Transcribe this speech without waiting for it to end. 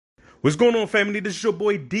What's going on, family? This is your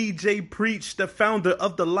boy DJ Preach, the founder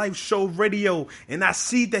of the Life Show Radio, and I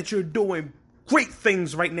see that you're doing great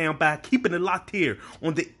things right now by keeping it locked here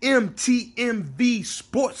on the MTMV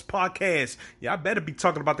Sports Podcast. Yeah, I better be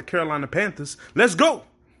talking about the Carolina Panthers. Let's go!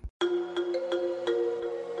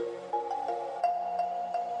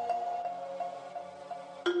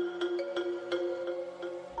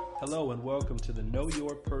 Hello and welcome to the Know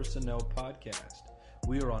Your Personnel podcast.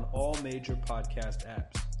 We are on all major podcast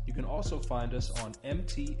apps. You can also find us on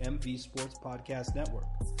MTMV Sports Podcast Network.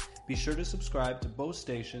 Be sure to subscribe to both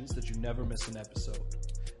stations that you never miss an episode.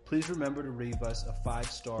 Please remember to leave us a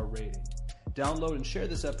 5-star rating. Download and share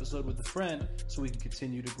this episode with a friend so we can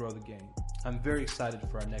continue to grow the game. I'm very excited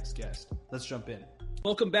for our next guest. Let's jump in.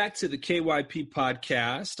 Welcome back to the KYP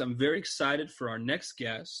podcast. I'm very excited for our next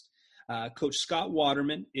guest. Coach Scott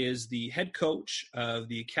Waterman is the head coach of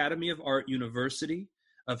the Academy of Art University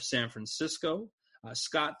of San Francisco.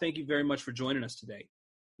 Scott, thank you very much for joining us today.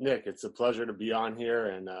 Nick, it's a pleasure to be on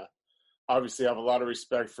here, and obviously I have a lot of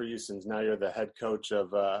respect for you since now you're the head coach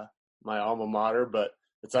of my alma mater, but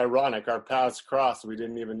it's ironic. Our paths crossed. We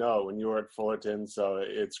didn't even know it when you were at Fullerton, so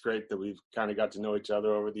it's great that we've kind of got to know each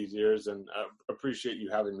other over these years, and appreciate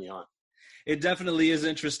you having me on. It definitely is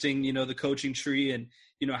interesting, the coaching tree and,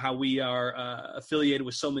 how we are affiliated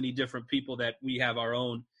with so many different people that we have our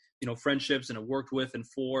own friendships and have worked with and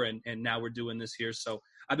for, and now we're doing this here. So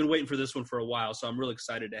I've been waiting for this one for a while, so I'm really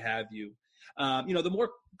excited to have you. The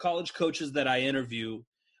more college coaches that I interview,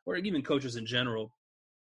 or even coaches in general,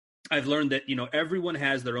 I've learned that, everyone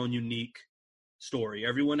has their own unique story.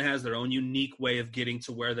 Everyone has their own unique way of getting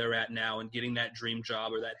to where they're at now and getting that dream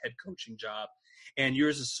job or that head coaching job. And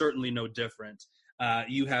yours is certainly no different.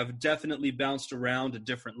 You have definitely bounced around to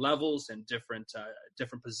different levels and different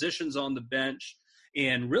positions on the bench,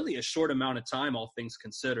 and really a short amount of time, all things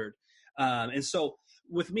considered. And so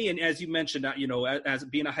with me, and as you mentioned, as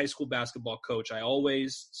being a high school basketball coach, I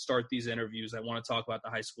always start these interviews. I want to talk about the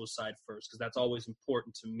high school side first, because that's always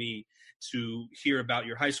important to me to hear about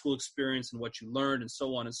your high school experience and what you learned and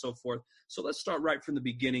so on and so forth. So let's start right from the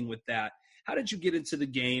beginning with that. How did you get into the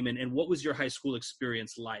game, and what was your high school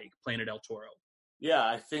experience like playing at El Toro? Yeah,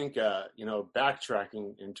 I think,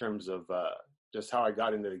 backtracking in terms of just how I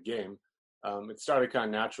got into the game, it started kind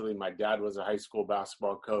of naturally. My dad was a high school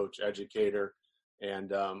basketball coach, educator,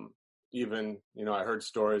 and even, I heard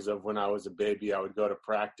stories of when I was a baby, I would go to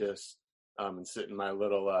practice and sit in my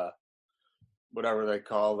little, whatever they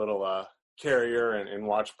call, little carrier and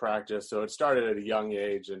watch practice. So it started at a young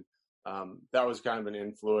age, and that was kind of an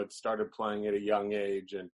influence. Started playing at a young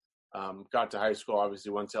age, and got to high school,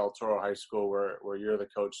 obviously went to El Toro High School where you're the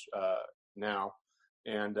coach now.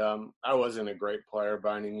 And I wasn't a great player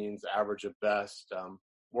by any means, average at best.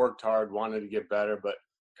 Worked hard, wanted to get better, but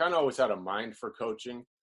kind of always had a mind for coaching.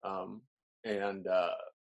 I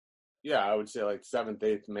would say like 7th,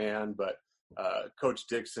 8th man, but Coach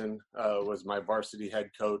Dixon was my varsity head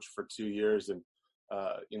coach for 2 years, and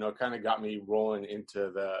kind of got me rolling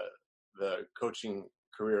into the coaching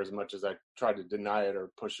career, as much as I tried to deny it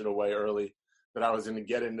or push it away early that I was going to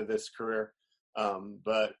get into this career.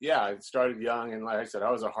 But yeah, I started young, and like I said,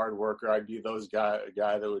 I was a hard worker. I'd be a guy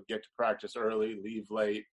that would get to practice early, leave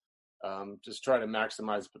late, just try to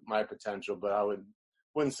maximize my potential. But I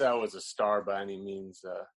wouldn't say I was a star by any means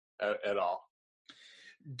at all.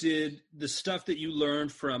 Did the stuff that you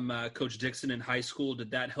learned from Coach Dixon in high school,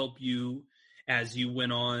 did that help you as you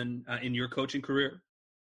went on in your coaching career?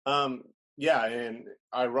 Yeah, and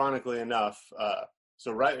ironically enough,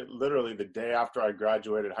 literally the day after I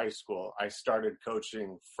graduated high school, I started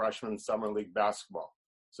coaching freshman summer league basketball.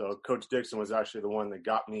 So Coach Dixon was actually the one that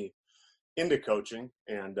got me into coaching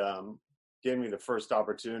and gave me the first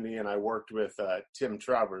opportunity. And I worked with Tim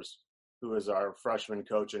Travers, who is our freshman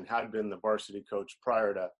coach and had been the varsity coach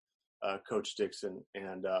prior to Coach Dixon.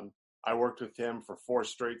 And I worked with him for 4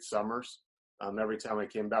 straight summers every time I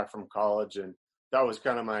came back from college. And that was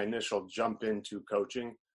kind of my initial jump into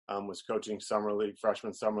coaching. Was coaching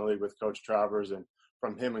freshman summer league with Coach Travers, and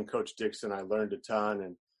from him and Coach Dixon, I learned a ton,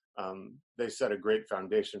 and they set a great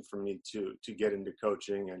foundation for me to get into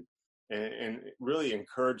coaching, and really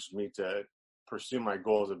encouraged me to pursue my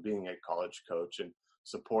goals of being a college coach, and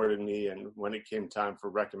supported me. And when it came time for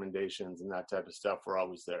recommendations and that type of stuff, we're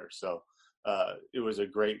always there. So it was a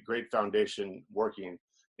great foundation working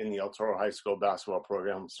in the El Toro High School basketball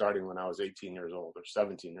program, starting when I was 18 years old or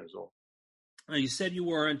 17 years old. You said you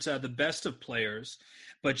weren't the best of players,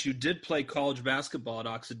 but you did play college basketball at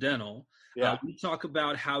Occidental. Yeah. We talk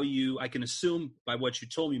about how I can assume by what you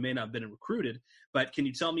told me, you may not have been recruited, but can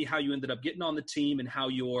you tell me how you ended up getting on the team and how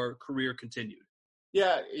your career continued?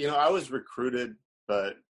 Yeah, I was recruited,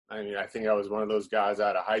 but I mean, I think I was one of those guys. I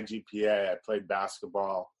had a high GPA. I played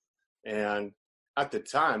basketball. And at the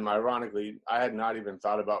time, ironically, I had not even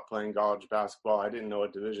thought about playing college basketball. I didn't know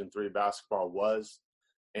what Division III basketball was.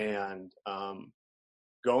 And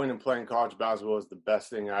going and playing college basketball was the best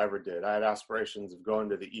thing I ever did. I had aspirations of going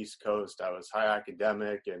to the East Coast. I was high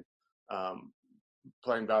academic, and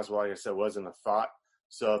playing basketball, like I said, wasn't a thought.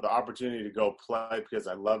 So the opportunity to go play because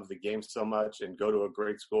I loved the game so much and go to a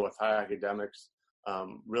great school with high academics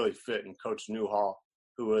really fit. And Coach Newhall,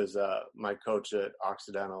 who was my coach at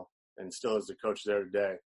Occidental and still is the coach there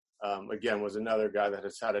today, again, was another guy that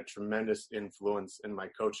has had a tremendous influence in my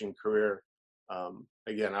coaching career.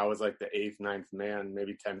 Again, I was like the 8th, 9th man,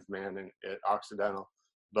 maybe 10th man at Occidental.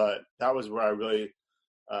 But that was where I really,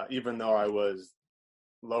 even though I was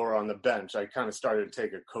lower on the bench, I kind of started to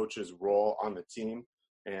take a coach's role on the team.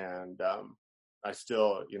 And I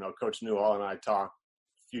still, Coach Newhall and I talk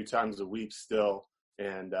a few times a week still.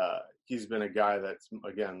 And he's been a guy that's,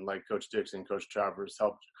 again, like Coach Dixon, Coach Travers,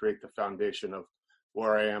 helped create the foundation of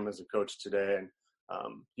where I am as a coach today. And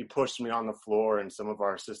he pushed me on the floor, and some of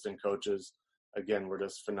our assistant coaches, again, were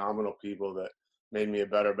just phenomenal people that made me a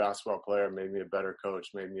better basketball player, made me a better coach,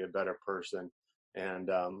 made me a better person. And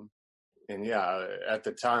yeah, at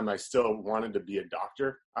the time, I still wanted to be a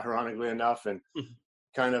doctor, ironically enough, and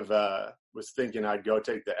kind of was thinking I'd go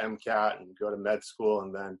take the MCAT and go to med school,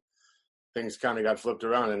 and then things kind of got flipped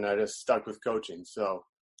around, and I just stuck with coaching. So,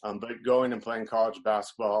 but going and playing college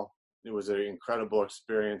basketball, it was an incredible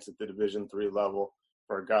experience at the Division III level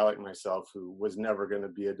for a guy like myself who was never going to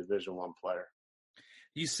be a Division I player.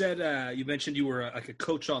 You said you mentioned you were like a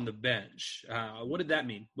coach on the bench. What did that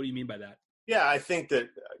mean? What do you mean by that? Yeah, I think that,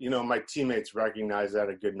 my teammates recognized that I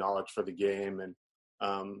had a good knowledge for the game. And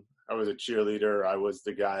I was a cheerleader. I was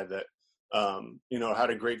the guy that, had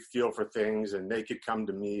a great feel for things, and they could come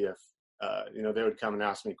to me if, they would come and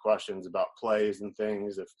ask me questions about plays and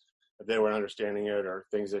things if they weren't understanding it, or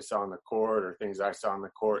things they saw on the court or things I saw on the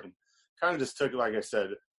court, and kind of just took, like I said,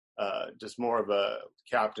 just more of a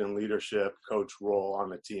captain leadership coach role on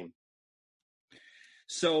the team.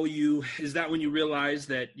 So is that when you realized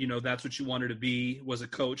that, that's what you wanted to be, was a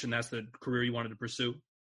coach, and that's the career you wanted to pursue?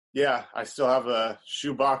 Yeah, I still have a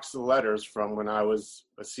shoebox of letters from when I was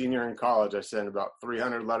a senior in college. I sent about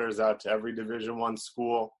 300 letters out to every Division I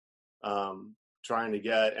school, trying to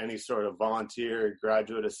get any sort of volunteer,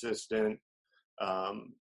 graduate assistant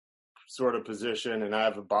sort of position. And I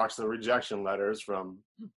have a box of rejection letters from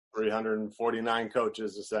 349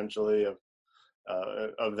 coaches, essentially, of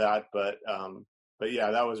that. But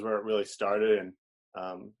yeah, that was where it really started,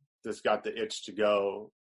 and just got the itch to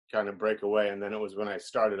go kind of break away. And then it was when I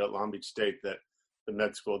started at Long Beach State that the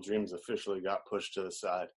med school dreams officially got pushed to the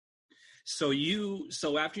side. So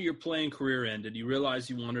after your playing career ended, you realized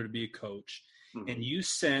you wanted to be a coach, and you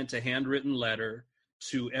sent a handwritten letter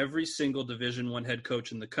to every single Division I head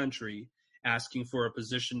coach in the country asking for a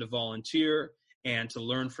position to volunteer and to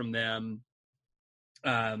learn from them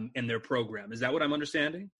in their program. Is that what I'm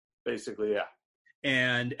understanding? Basically, yeah.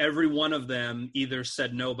 And every one of them either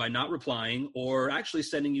said no by not replying or actually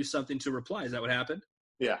sending you something to reply. Is that what happened?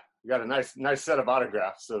 Yeah. You got a nice set of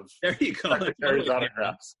autographs of there you go. Secretary's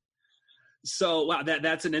autographs. So, wow,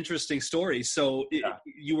 that's an interesting story. So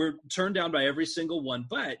you were turned down by every single one,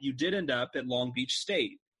 but you did end up at Long Beach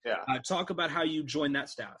State. Yeah. Talk about how you joined that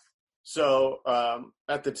staff. So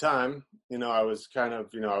at the time, I was kind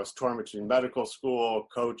of, I was torn between medical school,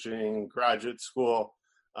 coaching, graduate school.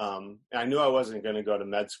 I knew I wasn't going to go to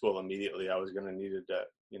med school immediately. I was going to need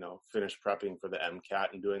to, finish prepping for the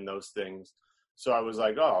MCAT and doing those things. So I was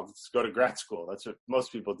like, let's go to grad school. That's what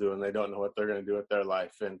most people do, and they don't know what they're going to do with their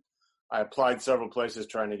life. And I applied several places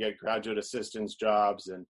trying to get graduate assistance jobs,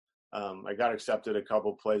 and I got accepted a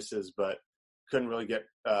couple places, but couldn't really get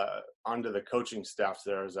onto the coaching staffs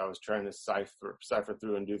there as I was trying to cipher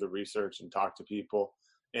through and do the research and talk to people.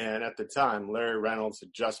 And at the time, Larry Reynolds had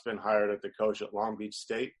just been hired as the coach at Long Beach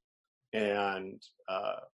State. And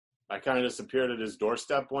I kind of just appeared at his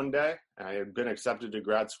doorstep one day. I had been accepted to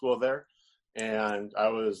grad school there. And I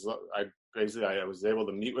was able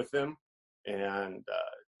to meet with him and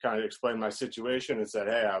kind of explain my situation and said,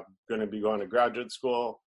 hey, I'm going to be going to graduate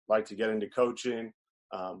school, like to get into coaching.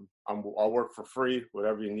 I'll work for free,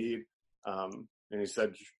 whatever you need. And he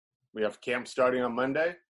said, we have camp starting on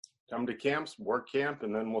Monday. Come to camps, work camp,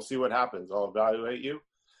 and then we'll see what happens. I'll evaluate you.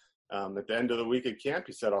 At the end of the week at camp,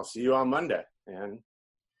 he said, I'll see you on Monday. And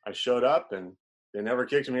I showed up, and they never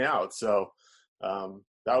kicked me out. So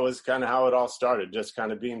that was kind of how it all started, just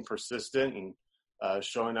kind of being persistent and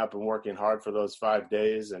showing up and working hard for those 5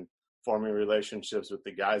 days and forming relationships with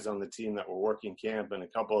the guys on the team that were working camp and a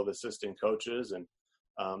couple of assistant coaches. And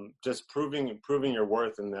just proving your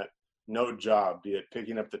worth, and that no job, be it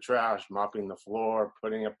picking up the trash, mopping the floor,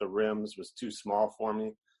 putting up the rims, was too small for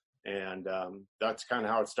me. And that's kind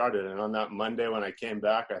of how it started. And on that Monday when I came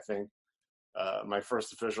back, I think my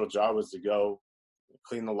first official job was to go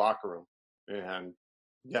clean the locker room. And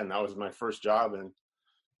again, that was my first job. And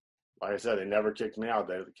like I said, they never kicked me out.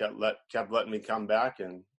 They kept letting me come back.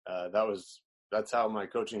 And that's how my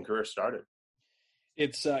coaching career started.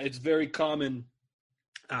 It's very common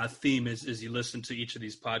theme as you listen to each of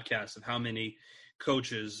these podcasts of how many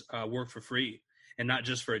coaches work for free, and not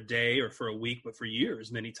just for a day or for a week, but for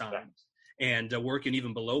years, many times, and working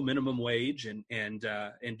even below minimum wage and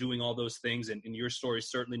doing all those things. And your story is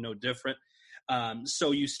certainly no different.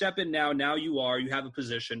 So you step in now you have a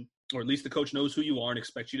position, or at least the coach knows who you are and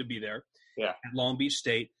expects you to be there at Long Beach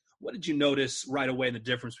State. What did you notice right away in the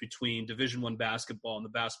difference between Division I basketball and the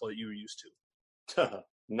basketball that you were used to?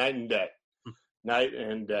 Night and day. Night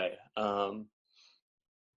and day.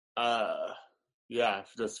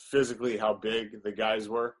 Just physically how big the guys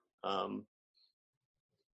were.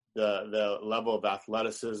 The level of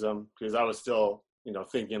athleticism, because I was still,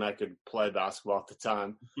 thinking I could play basketball at the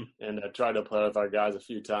time, and I tried to play with our guys a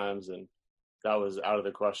few times, and that was out of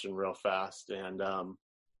the question real fast. And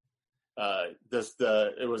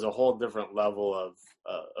it was a whole different level of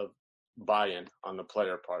buy-in on the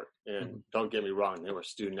player part. And don't get me wrong, they were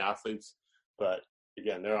student athletes, but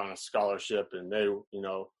again, they're on a scholarship, and they,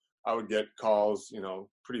 I would get calls,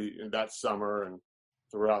 pretty that summer and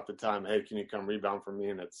throughout the time, hey, can you come rebound for me?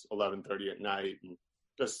 And it's 11:30 at night. And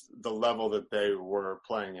just the level that they were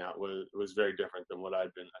playing at was very different than what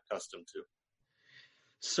I'd been accustomed to.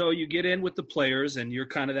 So you get in with the players, and you're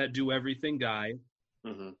kind of that do-everything guy.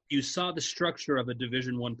 Mm-hmm. You saw the structure of a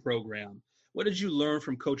Division I program. What did you learn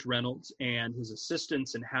from Coach Reynolds and his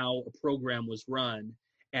assistants, and how a program was run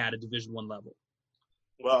at a Division I level?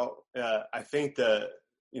 Well, I think that,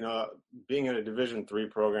 being in a Division III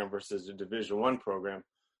program versus a Division I program,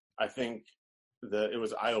 I think that it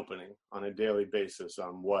was eye-opening on a daily basis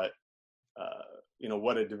on what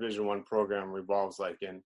a Division I program revolves like.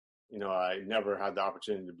 And, I never had the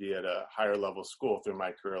opportunity to be at a higher level school through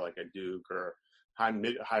my career, like at Duke or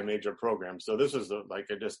high major program. So this was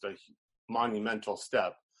just a monumental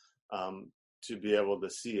step to be able to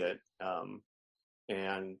see it.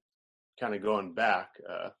 And kind of going back,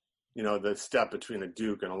 the step between a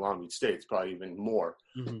Duke and a Long Beach State is probably even more,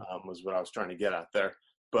 was what I was trying to get at there.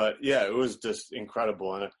 But yeah, it was just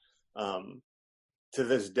incredible. And to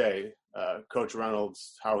this day, Coach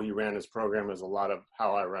Reynolds, how he ran his program is a lot of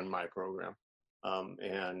how I run my program.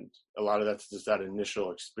 And a lot of that's just that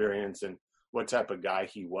initial experience and what type of guy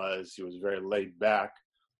he was. He was very laid back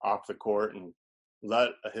off the court, and let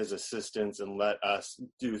his assistants and let us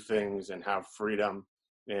do things and have freedom.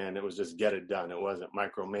 And it was just get it done. It wasn't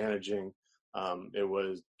micromanaging. It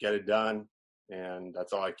was get it done, and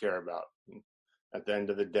that's all I care about. And at the end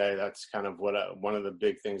of the day, that's kind of what one of the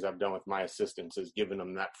big things I've done with my assistants is giving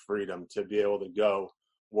them that freedom to be able to go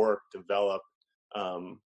work, develop,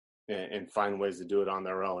 and find ways to do it on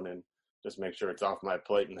their own, and just make sure it's off my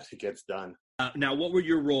plate and that it gets done. Now, what were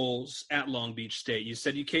your roles at Long Beach State? You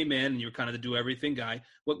said you came in and you were kind of the do-everything guy.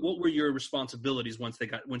 What were your responsibilities once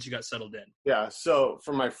you got settled in? Yeah, so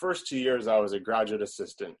for my first 2 years, I was a graduate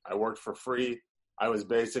assistant. I worked for free. I was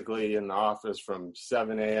basically in the office from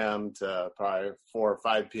 7 a.m. to probably 4 or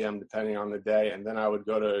 5 p.m., depending on the day. And then I would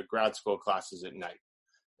go to grad school classes at night.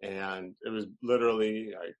 And it was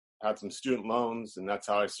literally, I had some student loans, and that's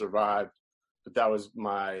how I survived. But that was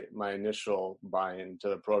my initial buy-in to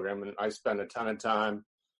the program. And I spent a ton of time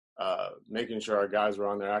making sure our guys were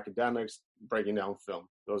on their academics, breaking down film.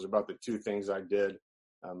 Those are about the two things I did.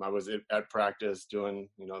 I was at practice doing,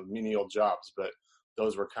 menial jobs, but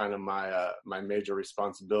those were kind of my major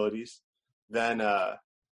responsibilities. Then, so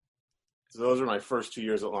those were my first 2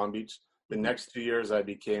 years at Long Beach. The next 2 years, I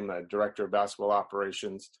became a director of basketball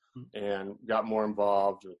operations and got more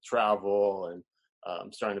involved with travel and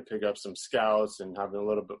starting to pick up some scouts and having a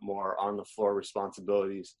little bit more on the floor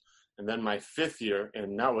responsibilities. And then my fifth year,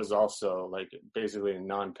 and that was also like basically a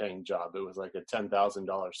non-paying job. It was like a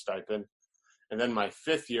 $10,000 stipend. And then my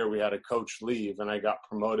fifth year, we had a coach leave, and I got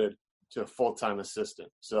promoted to a full-time assistant.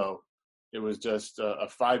 So it was just a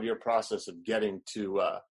 5-year process of getting to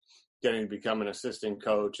become an assistant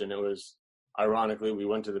coach. And it was, ironically, we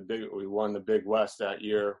won the Big West that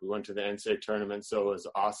year. We went to the NCAA tournament. So it was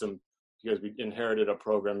awesome because we inherited a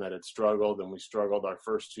program that had struggled, and we struggled our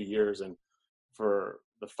first 2 years. And for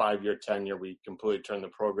the 5-year tenure, we completely turned the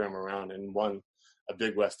program around and won a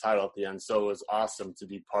Big West title at the end. So it was awesome to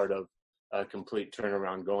be part of a complete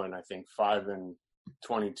turnaround, going, I think, 5-22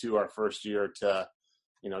 our first year to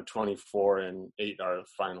 24-8 our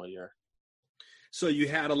final year. So you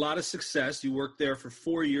had a lot of success. You worked there for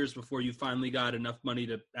 4 years before you finally got enough money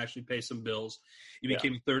to actually pay some bills. You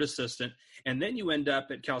became a third assistant, and then you end up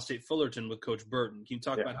at Cal State Fullerton with Coach Burton. Can you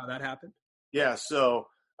talk about how that happened? Yeah. So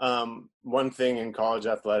one thing in college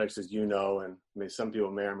athletics, as you know, and some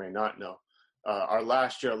people may or may not know, our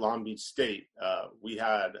last year at Long Beach State, we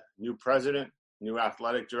had new president, new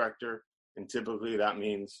athletic director, and typically that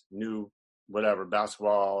means new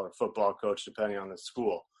basketball or football coach, depending on the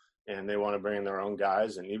school. And they want to bring in their own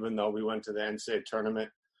guys. And even though we went to the NCAA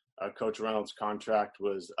tournament, Coach Reynolds' contract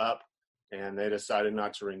was up, and they decided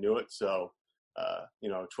not to renew it. So,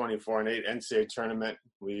 24-8 NCAA tournament,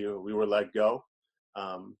 we were let go.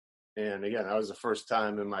 And again, that was the first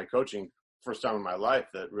time in my life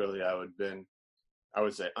that really I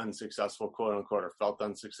would say unsuccessful, quote unquote, or felt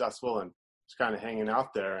unsuccessful, and was kind of hanging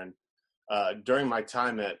out there. And during my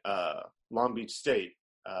time at Long Beach State,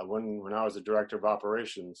 when I was the director of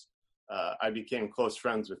operations, I became close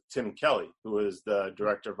friends with Tim Kelly, who was the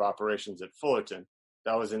director of operations at Fullerton.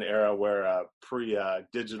 That was an era where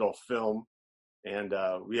pre-digital film, and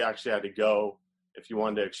we actually had to go, if you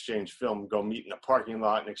wanted to exchange film, go meet in a parking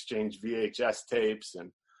lot and exchange VHS tapes, and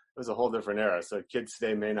it was a whole different era. So kids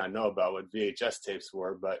today may not know about what VHS tapes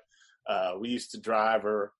were, but we used to drive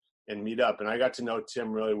and meet up. And I got to know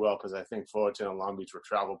Tim really well because I think Fullerton and Long Beach were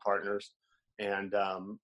travel partners. And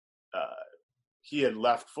he had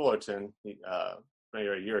left Fullerton maybe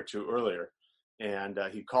a year or two earlier. And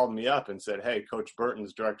he called me up and said, "Hey, Coach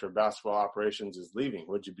Burton's director of basketball operations is leaving.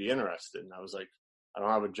 Would you be interested?" And I was like, "I don't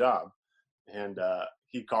have a job." And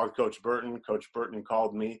he called Coach Burton. Coach Burton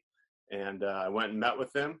called me, and I went and met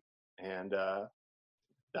with him. And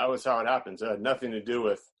that was how it happened. So it had nothing to do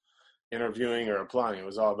with interviewing or applying. It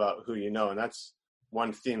was all about who you know. And that's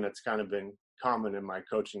one theme that's kind of been common in my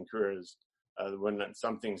coaching career is when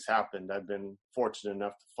something's happened, I've been fortunate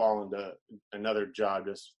enough to fall into another job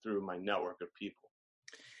just through my network of people.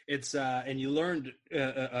 It's and you learned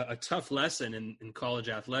a tough lesson in college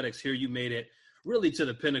athletics. Here you made it really to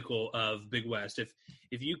the pinnacle of Big West. If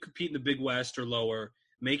you compete in the Big West or lower,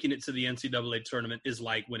 making it to the NCAA tournament is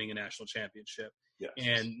like winning a national championship. Yes.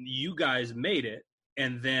 And you guys made it,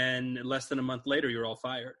 and then less than a month later, you're all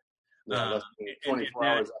fired. Yeah, 24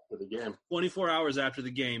 hours after the game. 24 hours after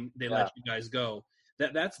the game, they let you guys go.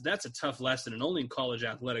 That's a tough lesson, and only in college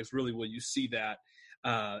athletics really will you see that.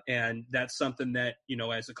 And that's something that,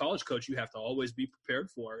 as a college coach, you have to always be prepared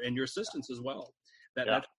for, and your assistants as well. That's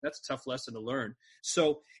a tough lesson to learn.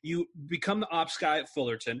 So you become the ops guy at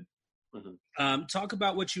Fullerton. Mm-hmm. Talk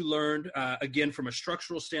about what you learned, again, from a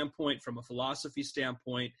structural standpoint, from a philosophy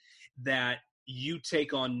standpoint, that you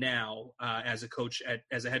take on now as a coach,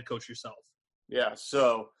 as a head coach yourself. Yeah.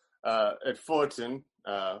 So at Fullerton,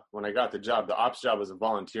 when I got the job, the ops job was a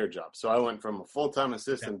volunteer job. So I went from a full-time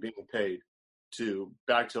assistant being paid to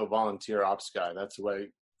back to a volunteer ops guy. That's the way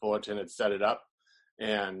Fullerton had set it up.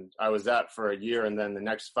 And I was that for a year. And then the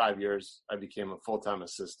next 5 years, I became a full-time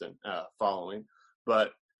assistant following.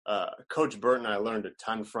 But Coach Burton, I learned a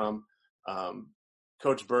ton from.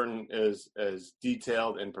 Coach Burton is as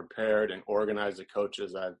detailed and prepared and organized a coach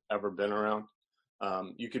as I've ever been around.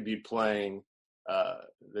 You could be playing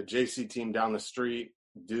the JC team down the street,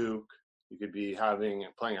 Duke. You could be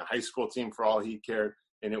playing a high school team for all he cared,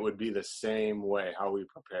 and it would be the same way how we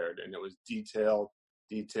prepared. And it was detailed.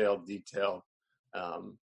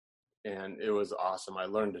 And it was awesome. I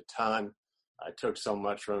learned a ton. I took so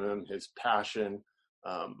much from him, his passion.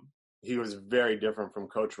 He was very different from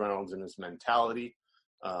Coach Reynolds in his mentality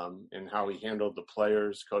and how he handled the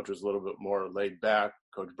players. Coach was a little bit more laid back.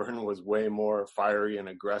 Coach Burton was way more fiery and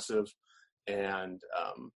aggressive. And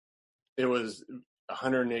it was a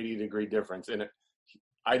 180-degree difference. And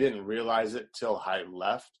I didn't realize it till I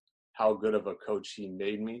left how good of a coach he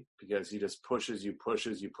made me, because he just pushes you.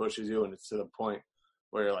 And it's to the point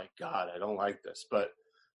where you're like, God, I don't like this. But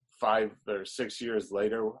 5 or 6 years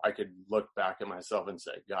later, I could look back at myself and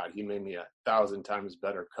say, God, he made me 1,000 times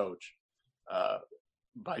better coach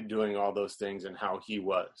by doing all those things and how he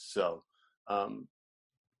was. So,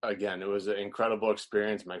 again, it was an incredible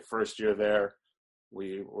experience. My first year there,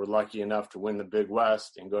 we were lucky enough to win the Big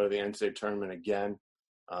West and go to the NCAA tournament again.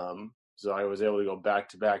 So I was able to go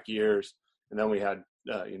back-to-back years. And then we had,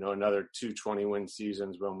 another 2 20-win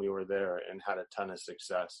seasons when we were there and had a ton of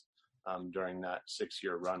success during that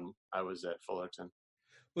 6-year run I was at Fullerton.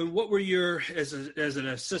 And what were your, as an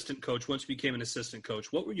assistant coach, once you became an assistant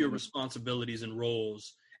coach, what were your responsibilities and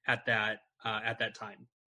roles at that time?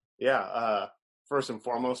 Yeah, first and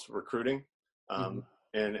foremost, recruiting. And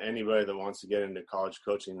anybody that wants to get into college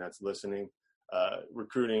coaching that's listening,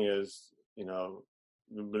 recruiting is,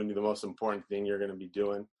 going to be the most important thing you're going to be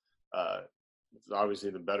doing. Obviously,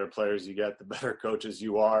 the better players you get, the better coaches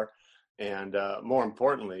you are. And more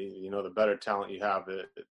importantly, the better talent you have,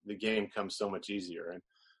 the game comes so much easier. And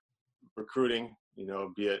recruiting,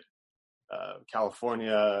 be it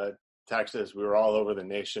California, Texas, we were all over the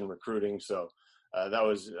nation recruiting. So that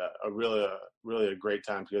was really a great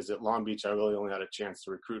time, because at Long Beach, I really only had a chance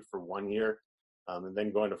to recruit for 1 year. And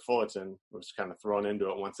then going to Fullerton was kind of thrown into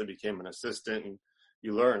it once I became an assistant. And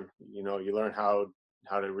you learn how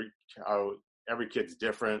every kid's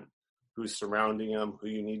different, who's surrounding them, who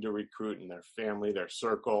you need to recruit, and their family, their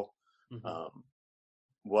circle. Mm-hmm.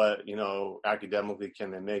 What, academically,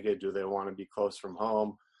 can they make it? Do they want to be close from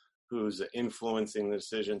home? Who's influencing the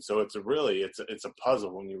decision? So it's a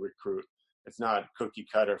puzzle when you recruit. It's not cookie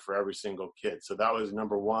cutter for every single kid. So that was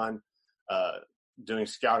number one, doing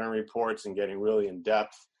scouting reports and getting really in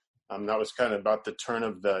depth. That was kind of about the turn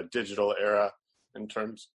of the digital era in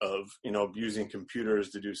terms of, using computers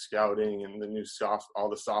to do scouting, and all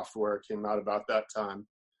the software came out about that time.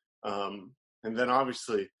 And then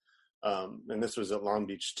obviously, and this was at Long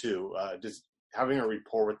Beach too, just having a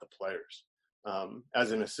rapport with the players.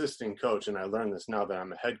 As an assistant coach, and I learned this now that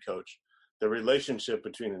I'm a head coach, the relationship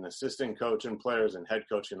between an assistant coach and players and head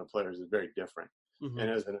coach and the players is very different. Mm-hmm. And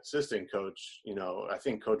as an assistant coach, I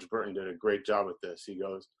think Coach Burton did a great job with this. He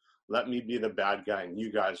goes, let me be the bad guy, and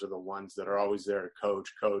you guys are the ones that are always there to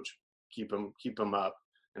coach, keep them up,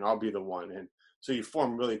 and I'll be the one. And so you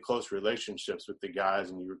form really close relationships with the guys,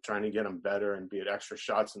 and you're trying to get them better, and be it extra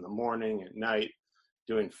shots in the morning, at night,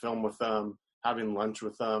 doing film with them, having lunch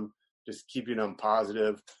with them, just keeping them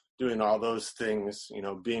positive, doing all those things,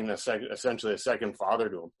 being essentially a second father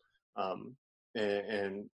to them.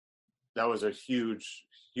 And that was a huge,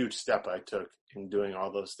 huge step I took in doing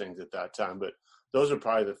all those things at that time. But those are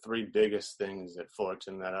probably the three biggest things at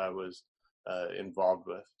Fullerton that I was involved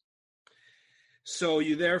with. So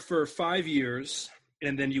you're there for 5 years,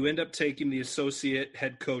 and then you end up taking the associate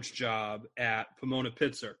head coach job at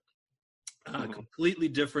Pomona-Pitzer, completely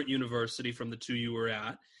different university from the two you were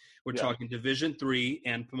at. We're talking Division III,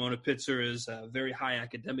 and Pomona-Pitzer is a very high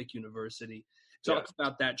academic university. Talk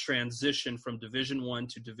about that transition from Division I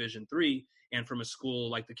to Division III, and from a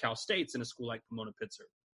school like the Cal States and a school like Pomona-Pitzer.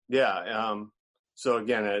 Yeah. So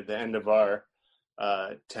again, at the end of our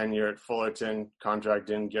tenure at Fullerton, contract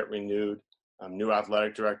didn't get renewed. New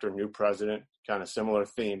athletic director, new president, kind of similar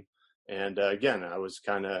theme. And again, I was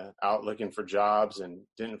kind of out looking for jobs and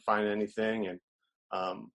didn't find anything. And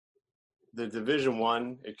the Division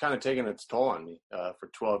I, it kind of taken its toll on me for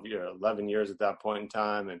 11 years at that point in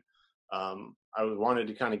time. And I wanted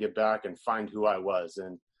to kind of get back and find who I was.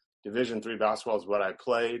 And Division III basketball is what I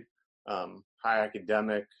played. High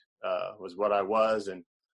academic was what I was. And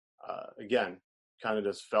again, kind of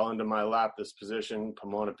just fell into my lap, this position.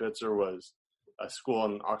 Pomona-Pitzer was a school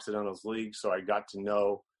in Occidental's league, so I got to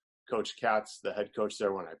know Coach Katz, the head coach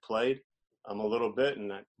there, when I played a little bit.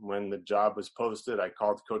 And when the job was posted, I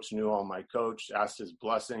called Coach Newell, my coach, asked his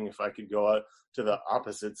blessing if I could go out to the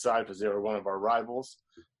opposite side, because they were one of our rivals.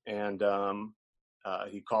 And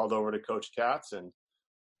he called over to Coach Katz, and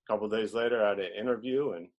a couple of days later I had an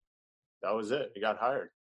interview, and that was it. I got hired.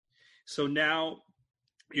 So now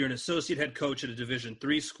you're an associate head coach at a Division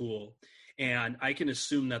III school, and I can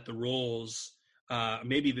assume that the roles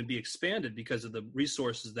maybe even be expanded because of the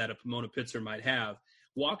resources that a Pomona-Pitzer might have.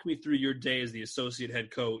 Walk me through your day as the associate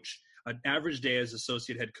head coach, an average day as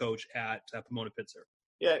associate head coach at Pomona-Pitzer.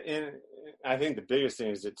 Yeah, and I think the biggest thing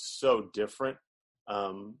is it's so different.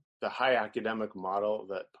 The high academic model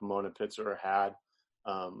that Pomona-Pitzer had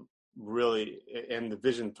really, and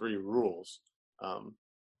Division III rules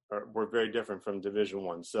were very different from Division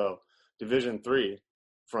I. So Division III,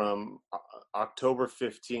 from October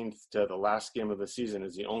 15th to the last game of the season,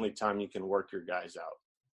 is the only time you can work your guys out.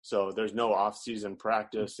 So there's no off-season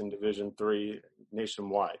practice in Division III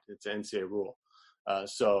nationwide. It's an NCAA rule.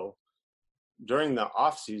 So during the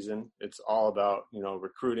off-season, it's all about,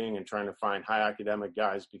 recruiting and trying to find high academic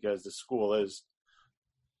guys, because the school is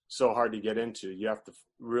so hard to get into. You have to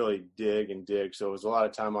really dig and dig. So it was a lot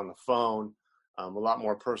of time on the phone, a lot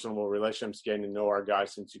more personal relationships, getting to know our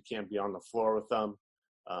guys since you can't be on the floor with them.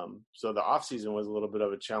 So the off-season was a little bit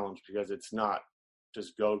of a challenge, because it's not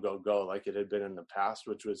just go like it had been in the past,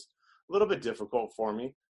 which was a little bit difficult for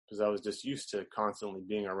me because I was just used to constantly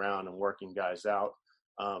being around and working guys out.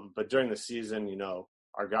 But during the season,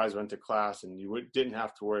 our guys went to class, and you didn't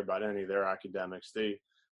have to worry about any of their academics.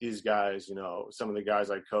 These guys, some of the guys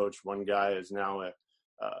I coached, one guy is now a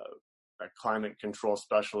climate control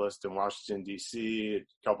specialist in Washington, D.C.,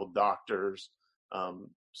 a couple doctors.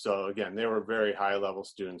 So again, they were very high level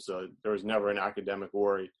students. So there was never an academic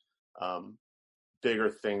worry. Bigger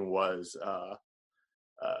thing was,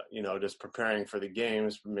 just preparing for the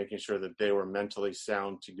games, making sure that they were mentally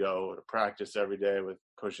sound to go to practice every day with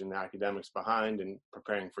pushing the academics behind and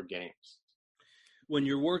preparing for games. When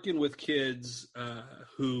you're working with kids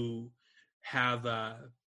who have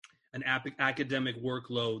an academic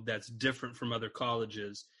workload that's different from other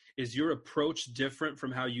colleges, is your approach different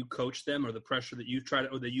from how you coach them, or the pressure that you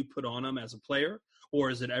that you put on them as a player, or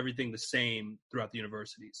is it everything the same throughout the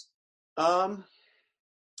universities?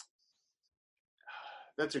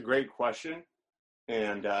 That's a great question.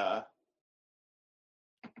 And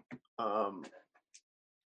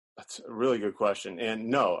that's a really good question. And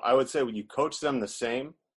no, I would say when you coach them the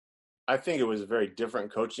same, I think it was a very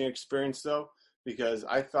different coaching experience though, because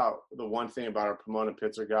I thought the one thing about our Pomona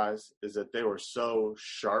Pitzer guys is that they were so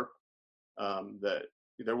sharp that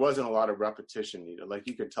there wasn't a lot of repetition needed. Like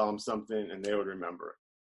you could tell them something and they would remember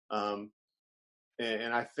it.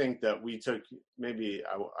 And I think that we took maybe,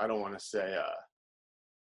 I don't want to say,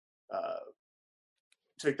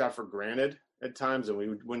 take that for granted at times, and we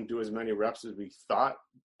wouldn't do as many reps as we thought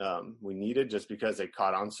we needed just because they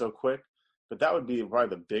caught on so quick. But that would be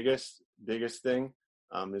probably the biggest thing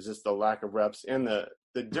is just the lack of reps and the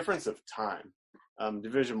difference of time.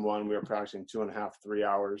 Division I, we were practicing 2.5, 3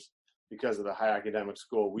 hours. Because of the high academic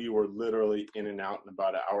school, we were literally in and out in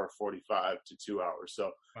about 1:45 to 2 hours.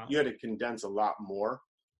 So wow. You had to condense a lot more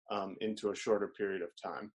into a shorter period of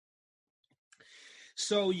time.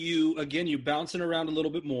 So you bouncing around a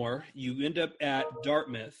little bit more. You end up at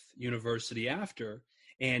Dartmouth University after,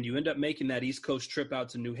 and you end up making that East Coast trip out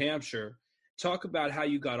to New Hampshire. Talk about how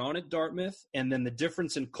you got on at Dartmouth and then the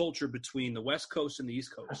difference in culture between the West Coast and the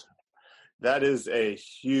East Coast. That is a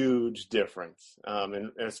huge difference,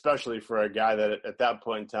 and especially for a guy that at that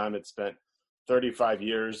point in time had spent 35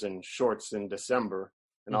 years in shorts in December,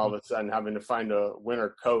 and all of a sudden having to find a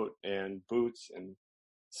winter coat and boots and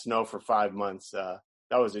snow for 5 months.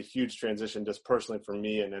 That was a huge transition just personally for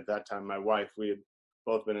me. And at that time, my wife, we had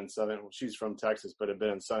both been in she's from Texas, but had been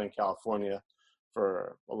in Southern California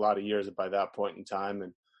for a lot of years by that point in time.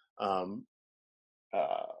 And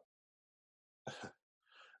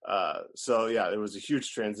so yeah, it was a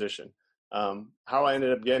huge transition. How I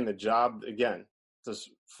ended up getting the job, again, just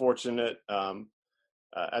fortunate.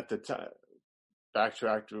 At the time,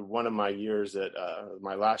 backtrack to one of my years at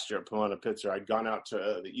my last year at Pomona Pitzer, I'd gone out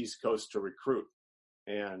to the East Coast to recruit,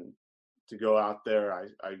 and to go out there,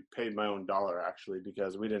 I paid my own dollar actually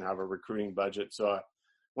because we didn't have a recruiting budget. So I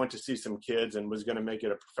went to see some kids and was going to make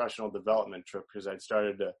it a professional development trip because I'd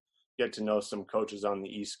started to get to know some coaches on the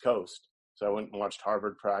East Coast. So I went and watched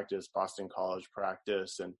Harvard practice, Boston College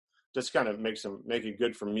practice, and just kind of make it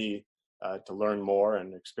good for me to learn more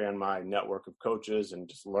and expand my network of coaches and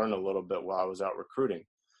just learn a little bit while I was out recruiting.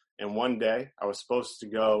 And one day I was supposed to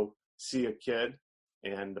go see a kid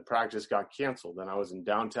and the practice got canceled. And I was in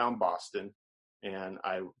downtown Boston, and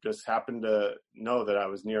I just happened to know that I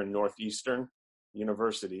was near Northeastern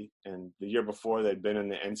University. And the year before they'd been in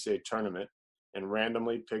the NCAA tournament, and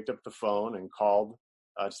randomly picked up the phone and called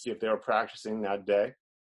to see if they were practicing that day.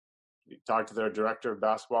 He talked to their director of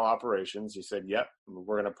basketball operations. He said, yep,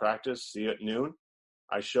 we're going to practice. See you at noon.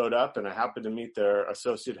 I showed up, and I happened to meet their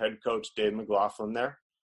associate head coach, Dave McLaughlin, there,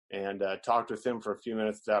 and talked with him for a few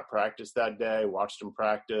minutes at practice that day, watched him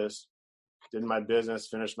practice, did my business,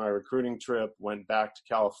 finished my recruiting trip, went back to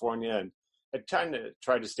California, and I kind of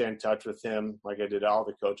tried to stay in touch with him like I did all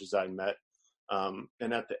the coaches I met.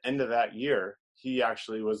 And at the end of that year, he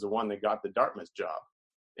actually was the one that got the Dartmouth job.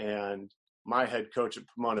 And my head coach at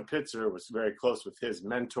Pomona Pitzer was very close with his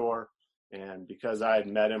mentor. And because I had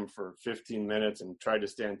met him for 15 minutes and tried to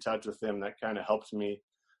stay in touch with him, that kind of helped me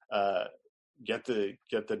get the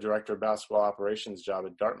director of basketball operations job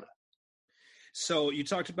at Dartmouth. So you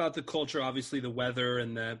talked about the culture, obviously the weather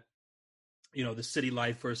and the city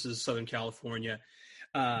life versus Southern California.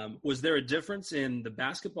 Was there a difference in the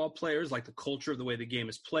basketball players, like the culture of the way the game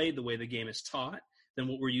is played, the way the game is taught, than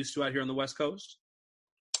what we're used to out here on the West Coast?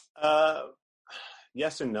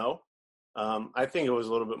 Yes and no. I think it was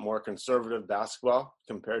a little bit more conservative basketball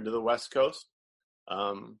compared to the West Coast.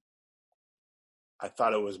 I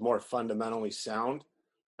thought it was more fundamentally sound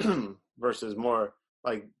versus more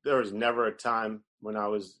like there was never a time when I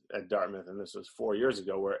was at Dartmouth, and this was 4 years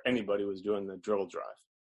ago, where anybody was doing the dribble drive.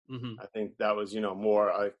 Mm-hmm. I think that was,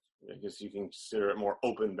 more, I guess you can consider it more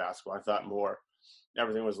open basketball. I thought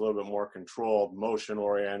everything was a little bit more controlled, motion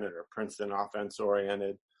oriented, or Princeton offense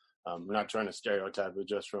oriented. I'm not trying to stereotype it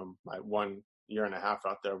just from my 1 year and a half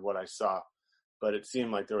out there of what I saw, but it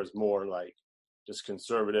seemed like there was more like just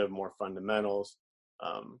conservative, more fundamentals.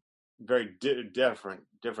 Very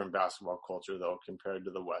different basketball culture though compared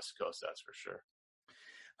to the West Coast, that's for sure.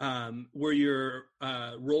 Were your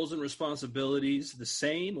roles and responsibilities the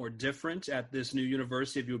same or different at this new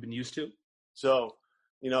university if you had been used to? So,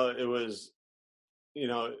 it was,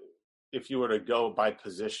 if you were to go by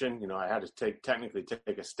position, I had to technically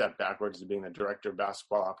take a step backwards to being the director of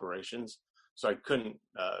basketball operations. So I couldn't,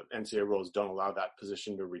 NCAA rules don't allow that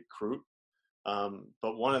position to recruit.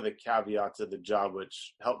 But one of the caveats of the job,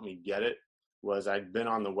 which helped me get it, was I'd been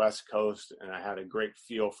on the West Coast and I had a great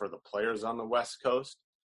feel for the players on the West Coast.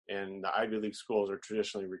 And the Ivy League schools are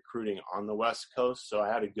traditionally recruiting on the West Coast. So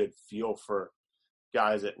I had a good feel for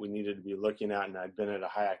guys that we needed to be looking at. And I'd been at a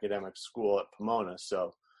high academic school at Pomona.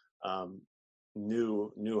 So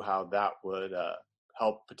knew how that would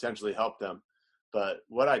potentially help them. But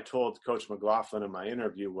what I told Coach McLaughlin in my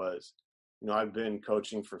interview was, I've been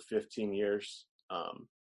coaching for 15 years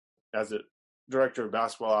as a director of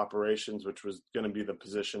basketball operations, which was going to be the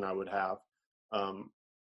position I would have.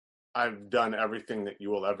 I've done everything that you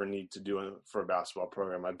will ever need to do for a basketball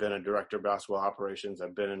program. I've been a director of basketball operations.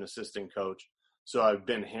 I've been an assistant coach. So I've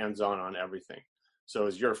been hands-on on everything. So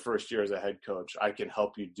as your first year as a head coach, I can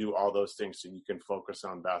help you do all those things so you can focus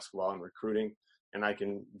on basketball and recruiting, and I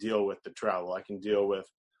can deal with the travel. I can deal with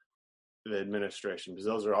the administration, because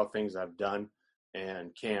those are all things I've done,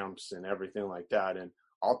 and camps and everything like that. And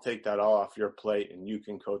I'll take that all off your plate and you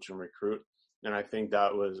can coach and recruit. And I think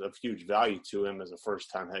that was of huge value to him as a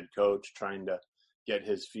first-time head coach, trying to get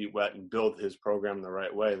his feet wet and build his program the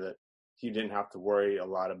right way, that he didn't have to worry a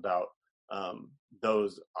lot about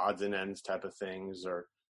those odds and ends type of things, or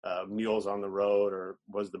meals on the road, or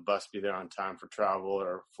was the bus be there on time for travel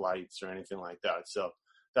or flights or anything like that. So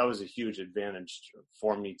that was a huge advantage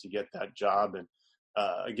for me to get that job. And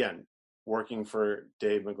again, working for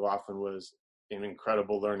Dave McLaughlin was an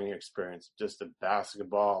incredible learning experience. Just a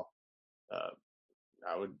basketball,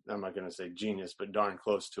 I'm not going to say genius, but darn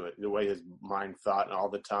close to it. The way his mind thought all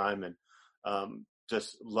the time, and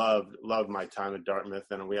just loved my time at Dartmouth.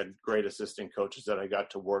 And we had great assistant coaches that I got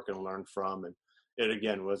to work and learn from. And it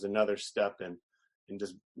again was another step in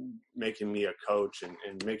just making me a coach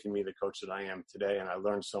and making me the coach that I am today. And I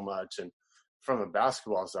learned so much. And from a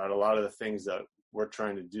basketball side, a lot of the things that we're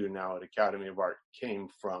trying to do now at Academy of Art came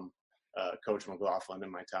from Coach McLaughlin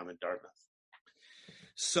and my time at Dartmouth.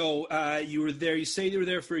 So you were there, you say you were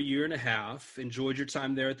there for a year and a half, enjoyed your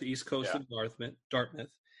time there at the East Coast of Dartmouth.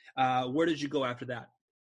 Where did you go after that?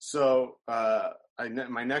 So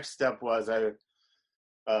my next step was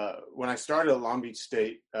when I started at Long Beach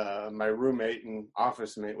State, my roommate and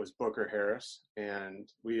office mate was Booker Harris, and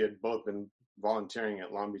we had both been volunteering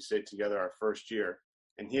at Long Beach State together our first year.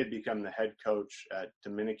 And he had become the head coach at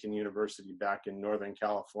Dominican University back in Northern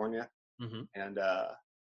California. Mm-hmm. And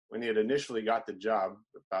when he had initially got the job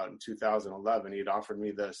about in 2011, he had offered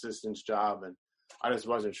me the assistant's job, and I just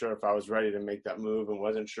wasn't sure if I was ready to make that move and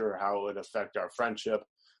wasn't sure how it would affect our friendship.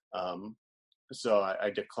 So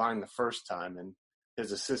I declined the first time, and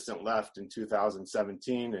his assistant left in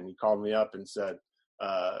 2017, and he called me up and said,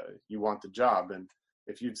 you want the job? And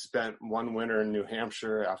if you'd spent one winter in New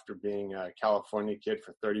Hampshire after being a California kid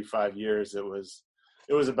for 35 years, it was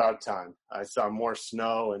about time. I saw more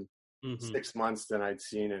snow in 6 months than I'd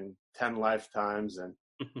seen in 10 lifetimes. And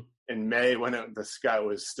in May, when the sky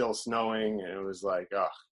was still snowing, and it was like, oh,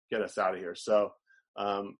 get us out of here. So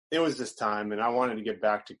it was just time, and I wanted to get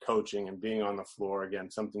back to coaching and being on the floor again,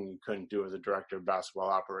 something you couldn't do as a director of basketball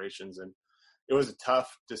operations. And it was a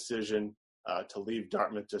tough decision to leave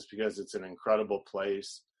Dartmouth, just because it's an incredible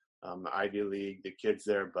place, Ivy League, the kids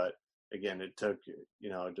there. But again, it took,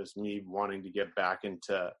 just me wanting to get back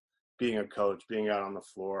into being a coach, being out on the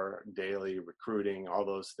floor daily, recruiting, all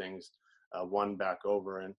those things, won back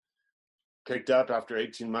over, and picked up after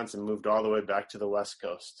 18 months and moved all the way back to the West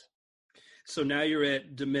Coast. So now you're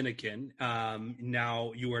at Dominican.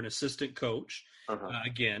 Now you are an assistant coach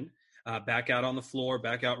again. Back out on the floor,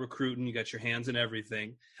 back out recruiting. You got your hands in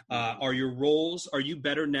everything. Are you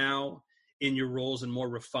better now in your roles and more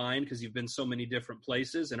refined because you've been so many different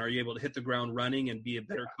places? And are you able to hit the ground running and be a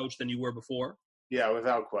better coach than you were before? Yeah,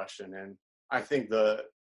 without question. And I think the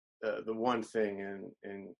one thing,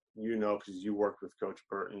 and because you worked with Coach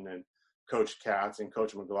Burton and Coach Katz and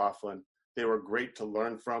Coach McLaughlin, they were great to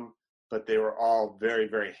learn from, but they were all very,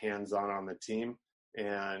 very hands-on on the team.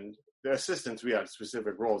 And the assistants, we had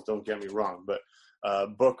specific roles, don't get me wrong, but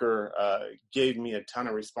Booker gave me a ton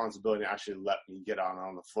of responsibility and actually let me get out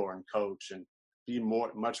on the floor and coach and be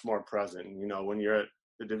much more present. And, when you're at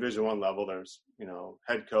the Division I level, there's,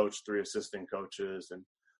 head coach, 3 assistant coaches, and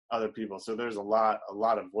other people. So there's a lot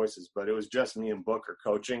of voices, but it was just me and Booker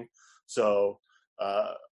coaching. So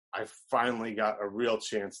I finally got a real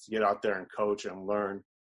chance to get out there and coach and learn.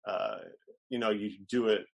 You do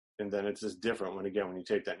it, and then it's just different when you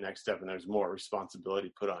take that next step and there's more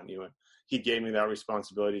responsibility put on you. And he gave me that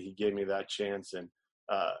responsibility. He gave me that chance, and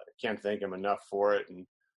can't thank him enough for it. And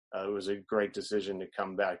it was a great decision to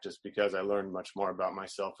come back, just because I learned much more about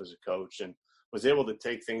myself as a coach and was able to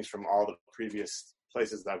take things from all the previous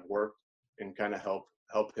places that I've worked and kind of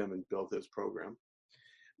help him and build his program.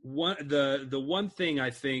 The one thing I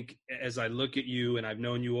think, as I look at you, and I've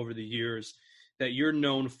known you over the years, that you're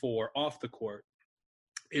known for off the court,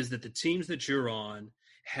 is that the teams that you're on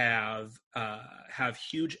have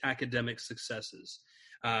huge academic successes.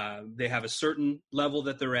 They have a certain level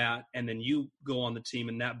that they're at, and then you go on the team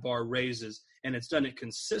and that bar raises, and it's done it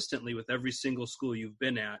consistently with every single school you've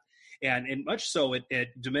been at. And much so at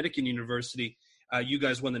Dominican University, you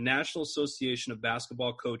guys won the National Association of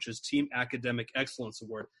Basketball Coaches Team Academic Excellence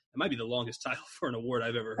Award. It might be the longest title for an award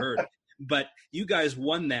I've ever heard. But you guys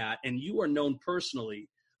won that, and you are known personally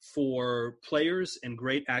for players and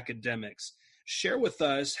great academics. Share with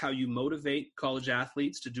us how you motivate college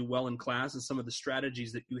athletes to do well in class and some of the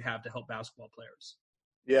strategies that you have to help basketball players.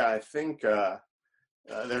 Yeah, I think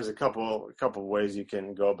there's a couple ways you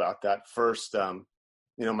can go about that. First,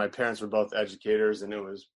 my parents were both educators, and it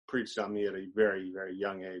was preached on me at a very, very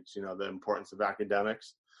young age, the importance of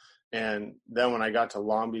academics. And then when I got to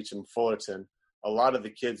Long Beach and Fullerton, a lot of the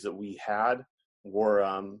kids that we had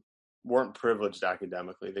weren't privileged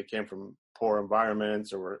academically. They came from poor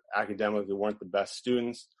environments or academically weren't the best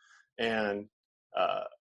students. And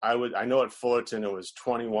I know at Fullerton it was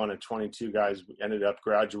 21 and 22 guys ended up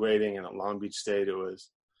graduating, and at Long Beach State it was,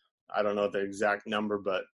 I don't know the exact number,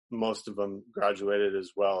 but most of them graduated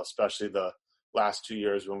as well, especially the last 2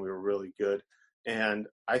 years when we were really good. And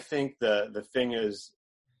I think the thing is,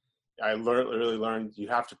 I really learned you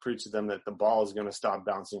have to preach to them that the ball is going to stop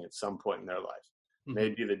bouncing at some point in their life. Mm-hmm.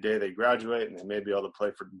 Maybe the day they graduate, and they may be able to play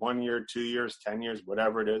for 1 year, 2 years, 10 years,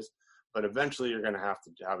 whatever it is. But eventually you're going to have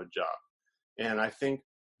a job. And I think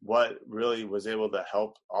what really was able to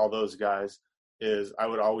help all those guys is I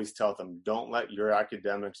would always tell them, don't let your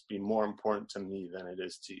academics be more important to me than it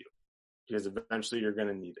is to you, because eventually you're going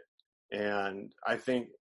to need it. And I think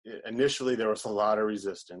initially there was a lot of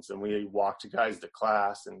resistance, and we walked guys to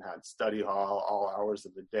class and had study hall all hours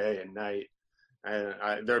of the day and night.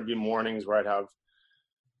 And there'd be mornings where I'd have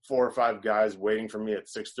 4 or 5 guys waiting for me at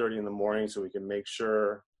 6:30 in the morning so we could make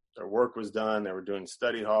sure their work was done. They were doing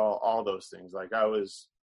study hall, all those things. Like I was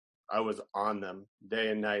on them day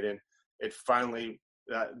and night. And it finally,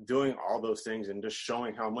 doing all those things and just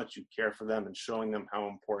showing how much you care for them and showing them how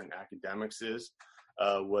important academics is,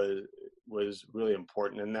 was really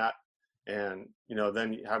important in that. And,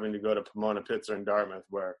 then having to go to Pomona, Pitzer, and Dartmouth,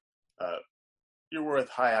 where you're with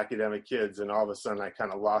high academic kids, and all of a sudden I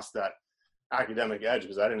kind of lost that academic edge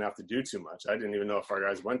because I didn't have to do too much. I didn't even know if our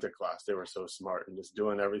guys went to class. They were so smart and just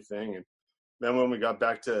doing everything. And then when we got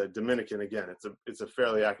back to Dominican, again, it's a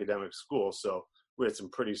fairly academic school, so we had some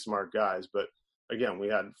pretty smart guys. But again, we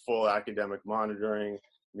had full academic monitoring,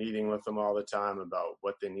 meeting with them all the time about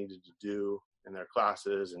what they needed to do in their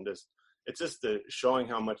classes, and it's just the showing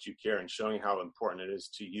how much you care and showing how important it is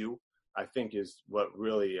to you, I think, is what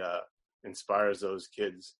really inspires those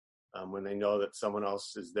kids when they know that someone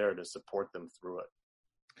else is there to support them through it.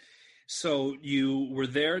 So you were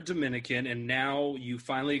there at Dominican, and now you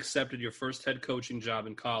finally accepted your first head coaching job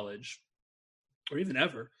in college, or even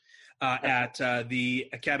ever, at the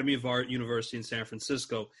Academy of Art University in San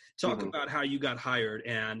Francisco. Talk about how you got hired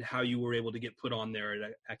and how you were able to get put on there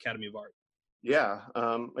at Academy of Art. Yeah.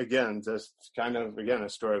 Again, just kind of, a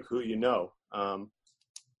story of who you know,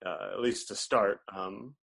 at least to start.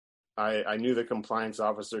 I knew the compliance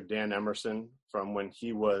officer, Dan Emerson, from when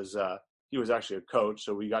he was actually a coach.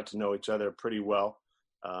 So we got to know each other pretty well.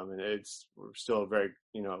 And we're still very,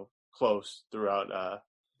 close throughout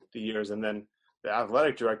the years. And then the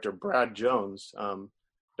athletic director, Brad Jones,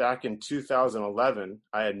 back in 2011,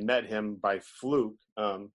 I had met him by fluke,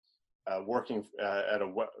 working at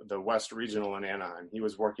the West Regional in Anaheim. He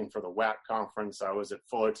was working for the WAC conference. I was at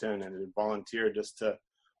Fullerton and had volunteered just to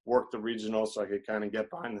work the regional so I could kind of get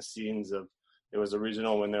behind the scenes of, it was a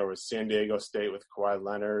regional when there was San Diego State with Kawhi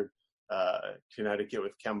Leonard, Connecticut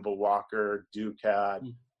with Kemba Walker, Duke had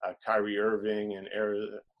Kyrie Irving, and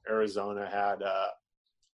Arizona had,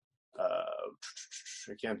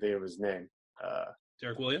 I can't think of his name.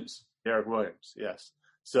 Derek Williams? Derek Williams, yes.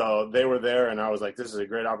 So they were there, and I was like, this is a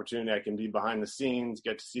great opportunity. I can be behind the scenes,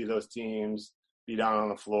 get to see those teams, be down on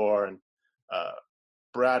the floor. And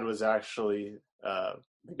Brad was actually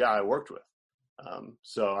the guy I worked with.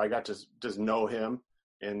 So I got to just know him.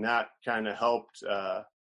 And that kind of helped, at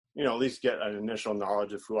least get an initial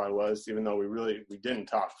knowledge of who I was, even though we didn't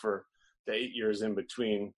talk for the 8 years in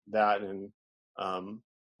between that and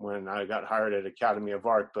when I got hired at Academy of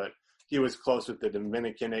Art. But he was close with the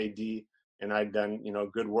Dominican AD, and I'd done,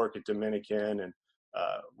 good work at Dominican. And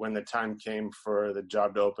when the time came for the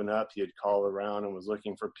job to open up, he had called around and was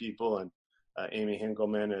looking for people. And Amy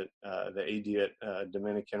Hinkelman, the AD at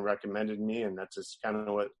Dominican, recommended me, and that's just kind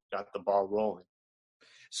of what got the ball rolling.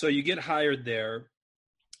 So you get hired there.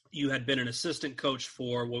 You had been an assistant coach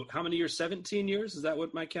for how many years? 17 years? Is that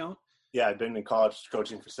what my count? Yeah, I'd been in college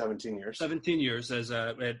coaching for 17 years. 17 years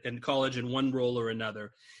in college in one role or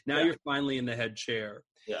another. Now You're finally in the head chair.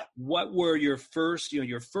 Yeah. What were your first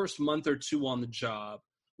month or two on the job?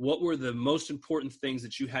 What were the most important things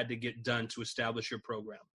that you had to get done to establish your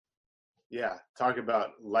program? Yeah, talk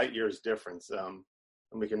about light years difference. And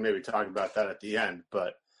we can maybe talk about that at the end.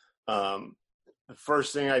 But the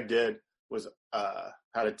first thing I did was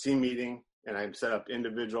had a team meeting, and I set up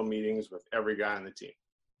individual meetings with every guy on the team.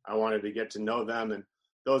 I wanted to get to know them, and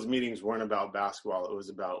those meetings weren't about basketball. It was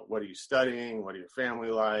about, what are you studying? What are your family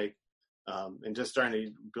like? And just trying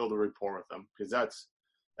to build a rapport with them, because that's,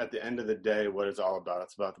 at the end of the day, what it's all about.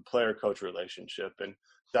 It's about the player-coach relationship, and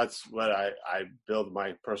that's what I build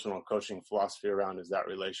my personal coaching philosophy around, is that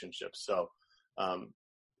relationship. So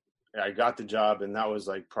I got the job, and that was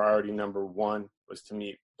like priority number one, was to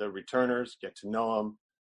meet the returners, get to know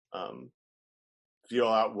them, feel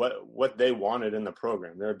out what they wanted in the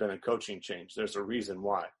program. There had been a coaching change. There's a reason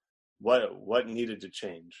why. What needed to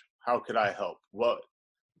change? How could I help?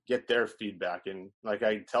 Get their feedback. And like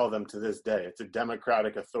I tell them to this day, it's a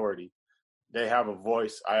democratic authority. They have a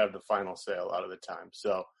voice. I have the final say a lot of the time.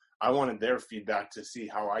 So I wanted their feedback to see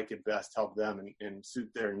how I could best help them and suit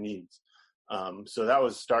their needs. So that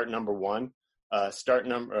was start number one.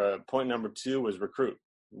 Point number two was recruit.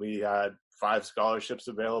 We had 5 scholarships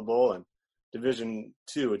available, and Division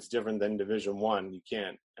II, it's different than Division I.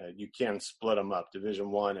 You can't split them up.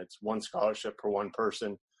 Division I, it's 1 scholarship per 1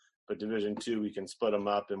 person. But Division II, we can split them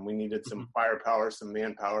up, and we needed some firepower, some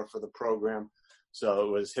manpower for the program. So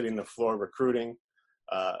it was hitting the floor recruiting.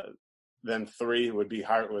 Then 3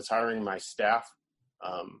 was hiring my staff.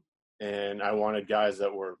 And I wanted guys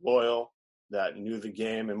that were loyal, that knew the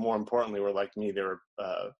game, and more importantly, were like me. They were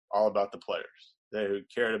all about the players. They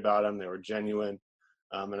cared about them. They were genuine.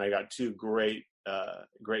 And I got 2 great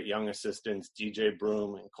young assistants, DJ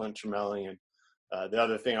Broom and Clint Tremelli. And the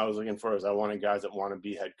other thing I was looking for is I wanted guys that want to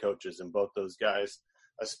be head coaches, and both those guys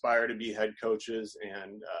aspire to be head coaches,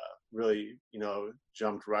 and really,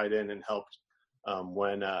 jumped right in and helped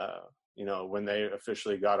when they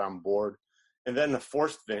officially got on board. And then the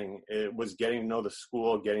 4th thing, it was getting to know the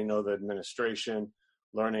school, getting to know the administration,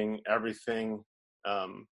 learning everything,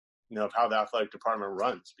 of how the athletic department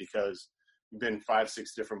runs, because you've been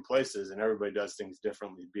 5-6 different places and everybody does things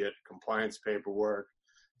differently, be it compliance paperwork,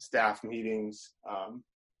 staff meetings,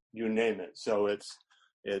 you name it. So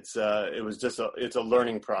it's a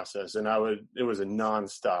learning process, and it was a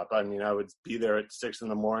nonstop. I mean, I would be there at 6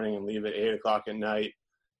 a.m. and leave at 8 o'clock at night,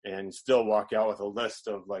 and still walk out with a list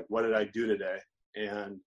of like, what did I do today?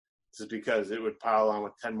 And just because it would pile on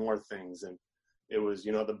with 10 more things. And it was,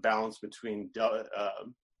 the balance between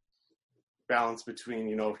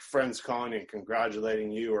friends calling and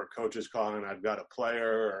congratulating you, or coaches calling, I've got a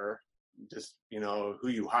player, or just, who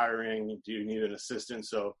you hiring? Do you need an assistant?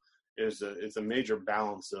 So it's a major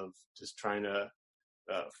balance of just trying to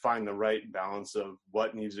find the right balance of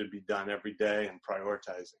what needs to be done every day and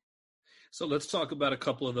prioritizing. So let's talk about a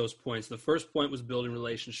couple of those points. The first point was building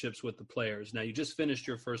relationships with the players. Now, you just finished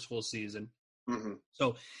your first full season. Mm-hmm.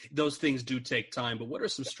 So those things do take time, but what are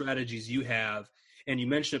some strategies you have? And you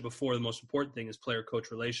mentioned it before, the most important thing is player-coach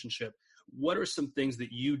relationship. What are some things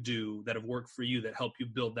that you do that have worked for you that help you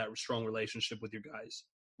build that strong relationship with your guys?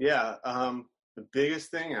 Yeah. The biggest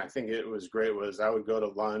thing, I think it was great, was I would go to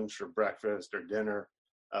lunch or breakfast or dinner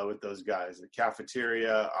with those guys, the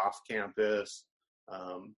cafeteria, off campus.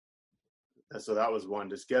 So that was one,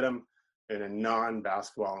 just get them in a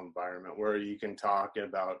non-basketball environment where you can talk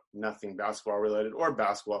about nothing basketball related, or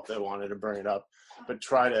basketball if they wanted to bring it up, but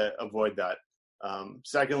try to avoid that.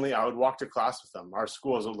 Secondly, I would walk to class with them. Our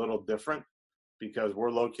school is a little different because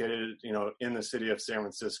we're located, in the city of San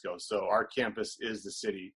Francisco. So our campus is the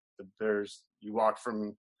city. You walk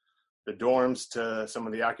from the dorms to some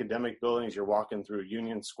of the academic buildings, you're walking through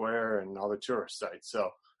Union Square and all the tourist sites. So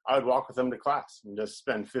I would walk with them to class and just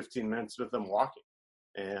spend 15 minutes with them walking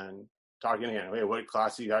and talking again. Hey, what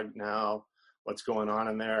class you got now? What's going on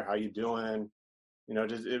in there? How you doing?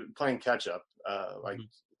 Just playing catch up,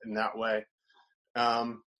 in that way.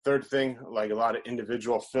 Third thing, like a lot of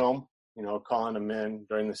individual film, calling them in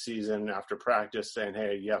during the season after practice saying,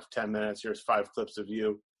 hey, you have 10 minutes. Here's 5 clips of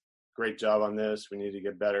you. Great job on this. We need to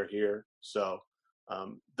get better here. So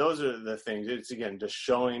those are the things. It's, again, just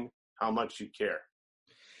showing how much you care.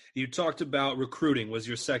 You talked about recruiting was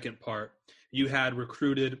your second part. You had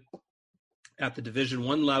recruited at the Division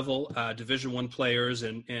I level, Division I players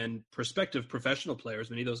and prospective professional players,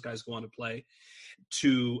 many of those guys go on to play,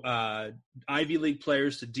 to Ivy League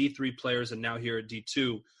players, to D3 players, and now here at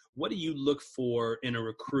D2. What do you look for in a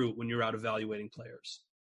recruit when you're out evaluating players?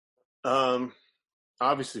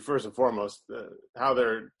 Obviously, first and foremost, how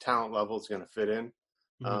their talent level is going to fit in.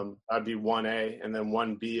 That'd be 1A, and then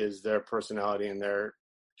 1B is their personality and their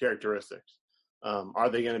characteristics. Are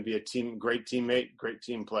they going to be a great teammate, great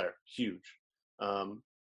team player? Huge.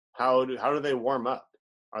 How do they warm up?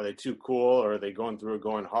 Are they too cool, or are they going through it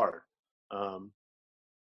going hard?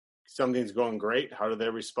 Something's going great. How do they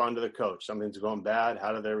respond to the coach? Something's going bad.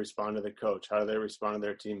 How do they respond to the coach? How do they respond to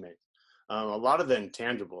their teammates? A lot of the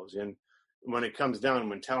intangibles. And when it comes down,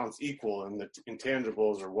 when talent's equal and the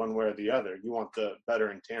intangibles are one way or the other, you want the better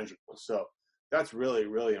intangibles. So that's really,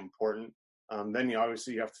 really important. Then you have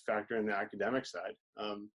to factor in the academic side.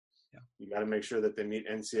 You got to make sure that they meet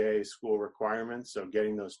NCAA school requirements. So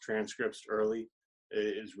getting those transcripts early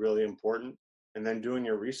is really important. And then doing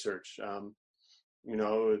your research.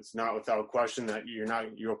 It's not without question that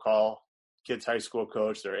you'll call kids' high school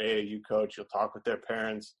coach, their AAU coach, you'll talk with their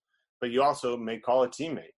parents, but you also may call a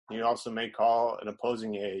teammate. You also may call an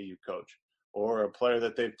opposing AAU coach or a player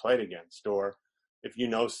that they've played against, or if you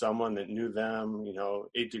know someone that knew them,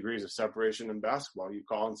 8 degrees of separation in basketball, you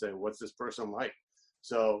call and say, what's this person like?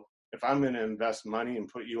 So if I'm going to invest money and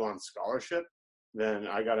put you on scholarship, then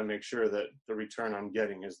I got to make sure that the return I'm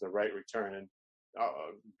getting is the right return. And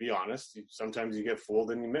be honest, sometimes you get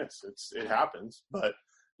fooled and you miss. It happens, but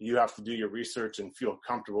you have to do your research and feel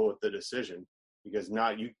comfortable with the decision, because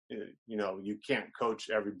you can't coach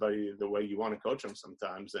everybody the way you want to coach them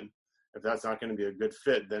sometimes. And if that's not going to be a good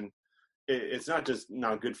fit, then it's not just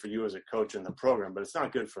not good for you as a coach in the program, but it's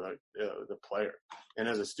not good for the player. And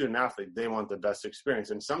as a student athlete, they want the best experience.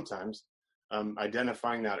 And sometimes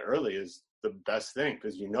identifying that early is the best thing,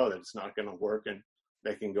 because you know that it's not going to work, and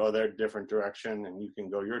they can go their different direction and you can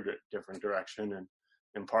go your different direction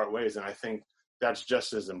and part ways. And I think that's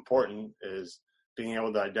just as important as being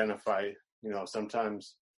able to identify,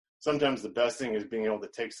 sometimes the best thing is being able to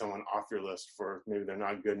take someone off your list for maybe they're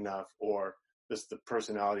not good enough, or just the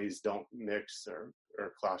personalities don't mix or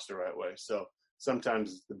clash the right way. So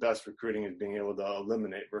sometimes the best recruiting is being able to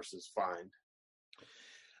eliminate versus find.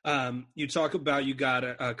 You talk about you got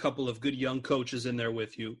a couple of good young coaches in there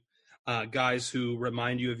with you. Guys who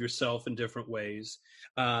remind you of yourself in different ways.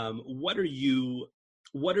 What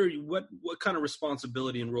kind of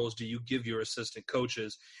responsibility and roles do you give your assistant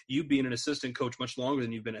coaches? You being an assistant coach much longer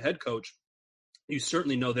than you've been a head coach, you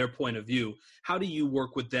certainly know their point of view. How do you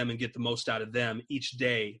work with them and get the most out of them each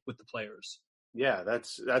day with the players? Yeah,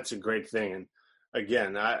 that's a great thing. And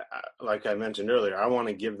again, I like I mentioned earlier, I want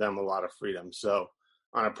to give them a lot of freedom. So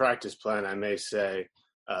on a practice plan, I may say,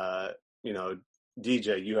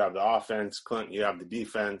 DJ, you have the offense. Clint, you have the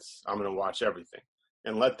defense. I'm going to watch everything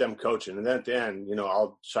and let them coach it. And then at the end,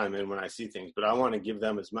 I'll chime in when I see things, but I want to give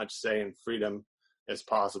them as much say and freedom as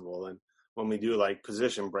possible. And when we do like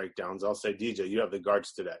position breakdowns, I'll say, DJ, you have the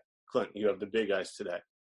guards today. Clint, you have the big guys today.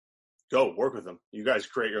 Go work with them. You guys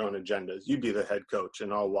create your own agendas. You be the head coach,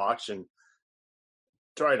 and I'll watch and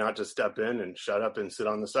try not to step in and shut up and sit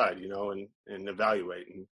on the side, and evaluate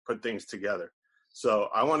and put things together. So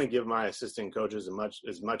I want to give my assistant coaches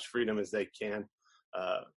as much freedom as they can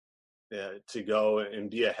to go and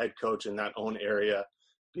be a head coach in that own area,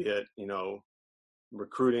 be it,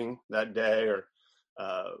 recruiting that day or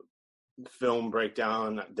film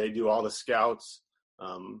breakdown. They do all the scouts.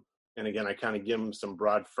 And again, I kind of give them some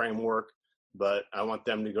broad framework, but I want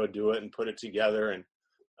them to go do it and put it together and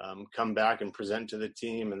come back and present to the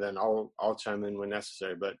team. And then I'll chime in when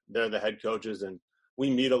necessary, but they're the head coaches, and we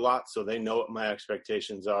meet a lot, so they know what my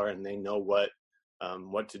expectations are and they know what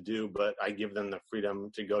to do, but I give them the freedom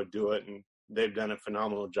to go do it. And they've done a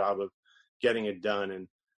phenomenal job of getting it done. And,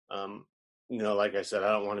 like I said,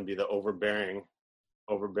 I don't want to be the overbearing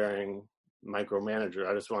micromanager.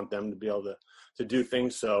 I just want them to be able to do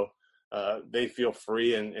things so they feel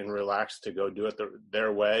free and relaxed to go do it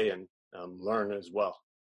their way and learn as well.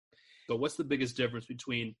 But what's the biggest difference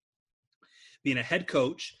between being a head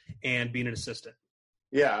coach and being an assistant?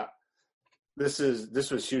 Yeah, this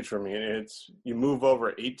was huge for me. And you move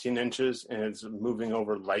over 18 inches and it's moving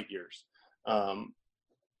over light years. The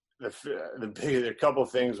couple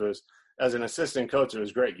of things was as an assistant coach, it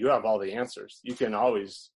was great. You have all the answers. You can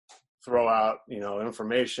always throw out,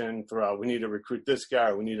 information, we need to recruit this guy,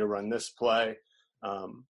 or we need to run this play.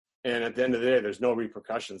 And at the end of the day, there's no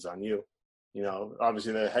repercussions on you.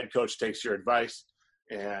 Obviously the head coach takes your advice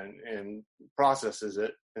and processes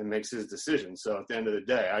it and makes his decision. So at the end of the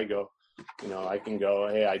day, I can go,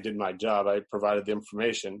 hey, I did my job. I provided the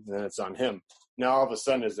information, and then it's on him. Now, all of a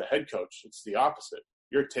sudden, as the head coach, it's the opposite.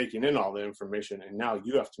 You're taking in all the information, and now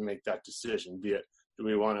you have to make that decision, be it, do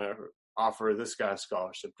we want to offer this guy a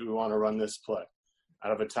scholarship? Do we want to run this play?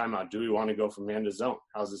 Out of a timeout, do we want to go from man to zone?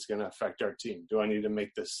 How's this going to affect our team? Do I need to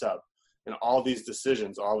make this sub? And all these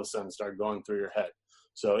decisions all of a sudden start going through your head.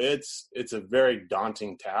 So it's a very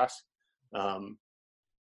daunting task.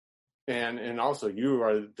 And also you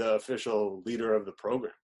are the official leader of the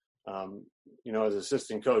program. As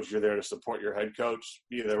assistant coach, you're there to support your head coach,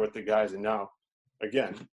 be there with the guys. And now,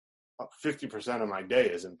 again, 50% of my day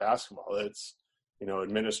is in basketball. It's,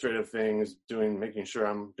 administrative things, making sure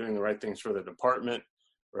I'm doing the right things for the department,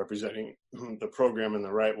 representing the program in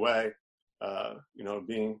the right way,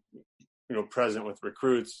 being, present with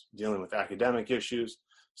recruits, dealing with academic issues.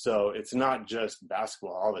 So it's not just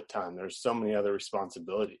basketball all the time. There's so many other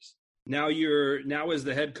responsibilities. Now as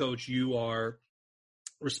the head coach, you are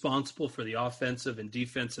responsible for the offensive and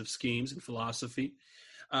defensive schemes and philosophy.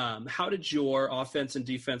 How did your offense and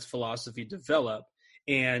defense philosophy develop?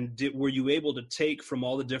 And were you able to take from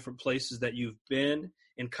all the different places that you've been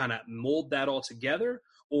and kind of mold that all together?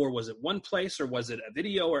 Or was it one place, or was it a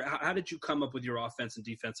video? Or how did you come up with your offense and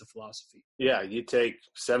defensive philosophy? Yeah, you take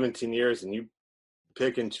 17 years and you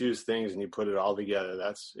pick and choose things and you put it all together.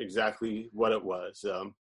 That's exactly what it was.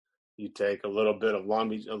 You take a little bit of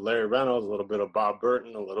Larry Reynolds, a little bit of Bob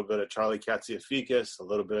Burton, a little bit of Charlie Katsiafikis, a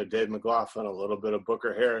little bit of Dave McLaughlin, a little bit of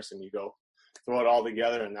Booker Harris, and you go throw it all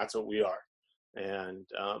together, and that's what we are. And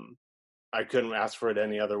I couldn't ask for it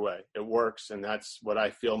any other way. It works, and that's what I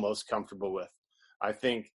feel most comfortable with. I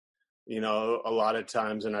think, a lot of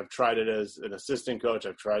times, and I've tried it as an assistant coach,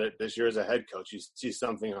 I've tried it this year as a head coach, you see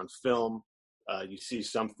something on film, you see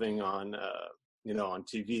something on, on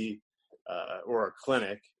TV or a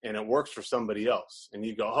clinic, and it works for somebody else. And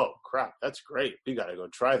you go, oh, crap, that's great. We got to go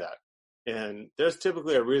try that. And there's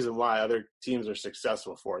typically a reason why other teams are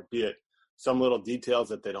successful for it, be it some little details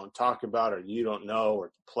that they don't talk about or you don't know, or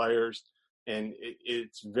the players. And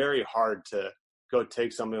it's very hard to go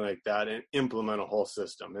take something like that and implement a whole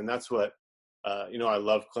system. And that's what, I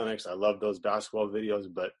love clinics. I love those basketball videos,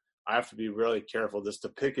 but I have to be really careful just to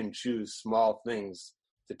pick and choose small things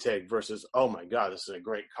to take versus, oh my God, this is a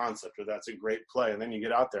great concept, or that's a great play. And then you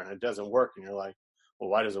get out there and it doesn't work. And you're like, well,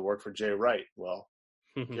 why does it work for Jay Wright? Well,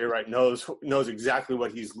 Jay Wright knows exactly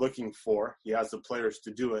what he's looking for. He has the players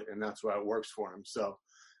to do it, and that's why it works for him. So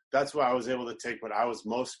that's why I was able to take what I was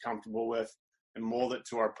most comfortable with and mold it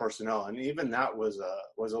to our personnel. And even that was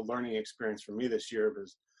a learning experience for me this year,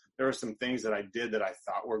 because there were some things that I did that I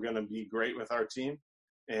thought were going to be great with our team.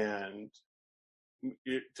 And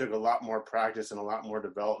it took a lot more practice and a lot more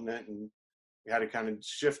development. And we had to kind of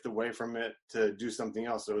shift away from it to do something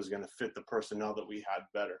else that was going to fit the personnel that we had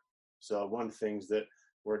better. So one of the things that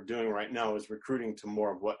we're doing right now is recruiting to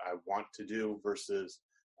more of what I want to do versus,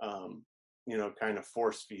 kind of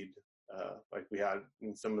force feed like we had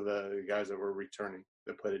in some of the guys that were returning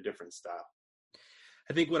that played a different style.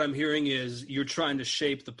 I think what I'm hearing is you're trying to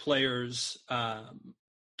shape the players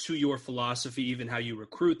to your philosophy, even how you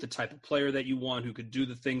recruit, the type of player that you want, who could do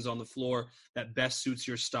the things on the floor that best suits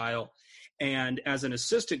your style. And as an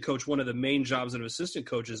assistant coach, one of the main jobs of an assistant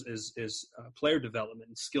coach is player development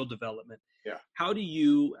and skill development. Yeah. How do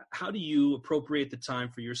you appropriate the time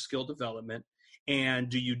for your skill development? And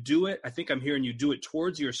do you do it? I think I'm hearing you do it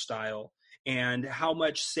towards your style. And how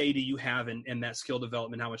much say do you have in that skill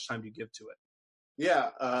development? How much time do you give to it? Yeah,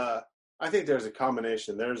 I think there's a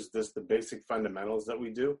combination. There's the basic fundamentals that we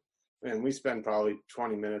do. And we spend probably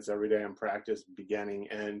 20 minutes every day in practice, beginning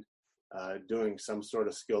and doing some sort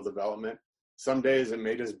of skill development. Some days it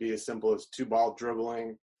may just be as simple as 2-ball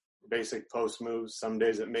dribbling, basic post moves. Some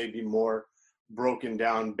days it may be more broken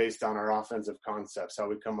down based on our offensive concepts, how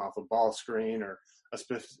we come off a ball screen, or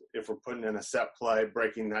if we're putting in a set play,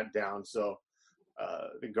 breaking that down. So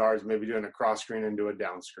the guards maybe doing a cross screen into a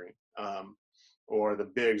down screen, or the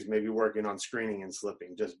bigs maybe working on screening and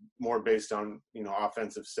slipping, just more based on,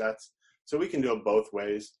 offensive sets. So we can do it both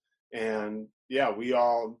ways. And yeah,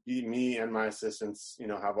 me and my assistants,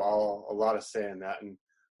 have a lot of say in that. And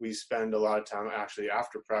we spend a lot of time actually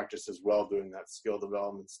after practice as well doing that skill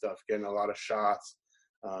development stuff, getting a lot of shots,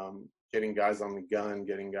 getting guys on the gun,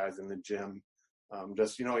 getting guys in the gym.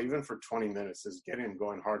 Just, even for 20 minutes, is getting them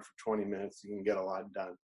going hard for 20 minutes. You can get a lot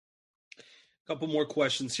done. A couple more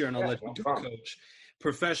questions here, and I'll let you go, Coach.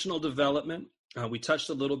 Professional development. We touched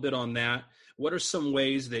a little bit on that. What are some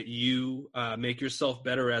ways that you make yourself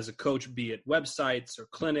better as a coach, be it websites or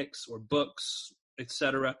clinics or books,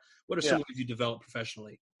 etc.? What are some ways you develop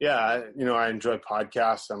professionally? Yeah, I enjoy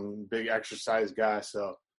podcasts. I'm a big exercise guy,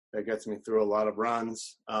 so that gets me through a lot of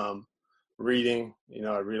runs. Reading,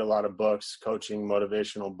 I read a lot of books, coaching,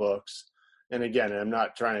 motivational books. And again, I'm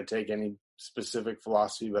not trying to take any specific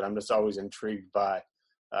philosophy, but I'm just always intrigued by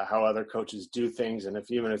how other coaches do things. And if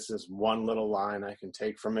even it's just one little line I can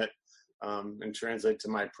take from it and translate to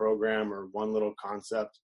my program, or one little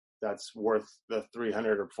concept that's worth the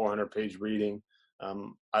 300 or 400 page reading.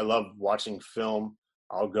 I love watching film.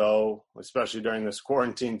 I'll go, especially during this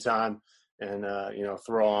quarantine time, and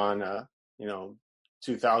throw on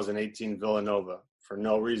 2018 Villanova for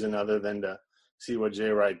no reason other than to see what Jay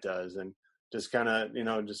Wright does, and just kind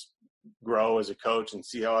of just grow as a coach and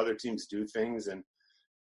see how other teams do things, and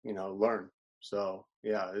learn. So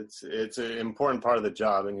yeah, it's an important part of the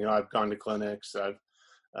job. And I've gone to clinics. I've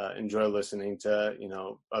enjoyed listening to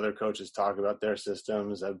other coaches talk about their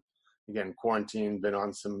systems. I've quarantined, been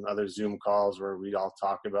on some other Zoom calls where we all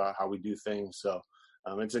talk about how we do things. So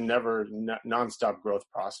it's a nonstop growth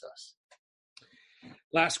process.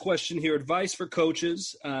 Last question here. Advice for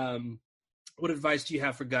coaches. What advice do you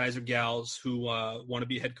have for guys or gals who want to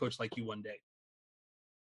be a head coach like you one day?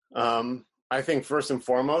 I think first and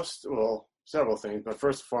foremost, well, several things, but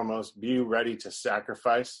first and foremost, be ready to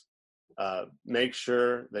sacrifice. Make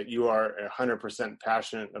sure that you are 100%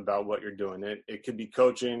 passionate about what you're doing. It could be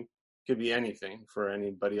coaching, could be anything for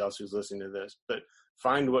anybody else who's listening to this, but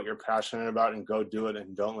find what you're passionate about and go do it,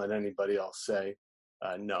 and don't let anybody else say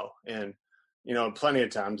no. And plenty of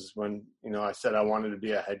times when I said I wanted to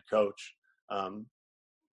be a head coach,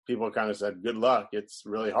 people kind of said, good luck, it's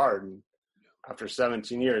really hard. And after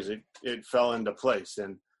 17 years, it fell into place.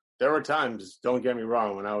 And there were times, don't get me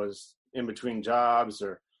wrong, when I was in between jobs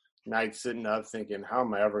or nights sitting up thinking, how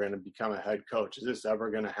am I ever going to become a head coach? Is this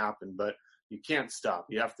ever going to happen? But you can't stop.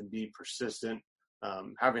 You have to be persistent.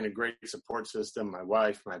 Having a great support system. My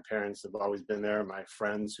wife, my parents have always been there. My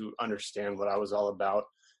friends who understand what I was all about.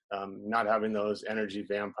 Not having those energy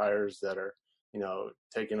vampires that are,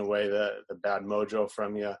 taking away the bad mojo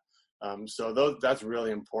from you. So that's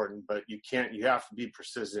really important, but you have to be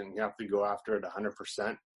persistent. You have to go after it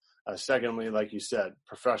 100%. Secondly, like you said,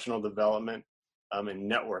 professional development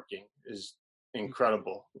and networking is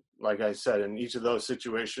incredible. Like I said, in each of those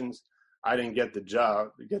situations, I didn't get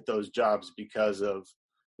those jobs because of,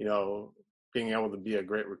 being able to be a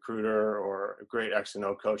great recruiter or a great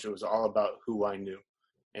X&O coach. It was all about who I knew.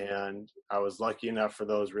 And I was lucky enough for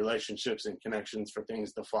those relationships and connections for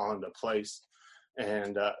things to fall into place.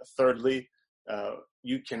 And thirdly,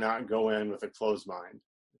 you cannot go in with a closed mind,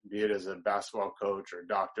 be it as a basketball coach or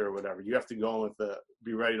doctor or whatever. You have to go in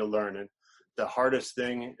be ready to learn. And the hardest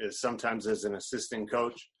thing is sometimes as an assistant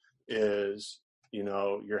coach is,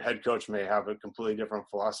 your head coach may have a completely different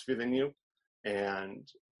philosophy than you, and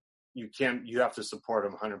you have to support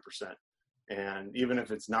them 100%. And even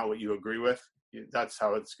if it's not what you agree with, that's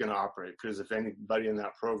how it's going to operate. Because if anybody in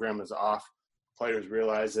that program is off, players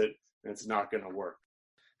realize it, and it's not going to work.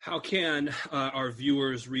 How can our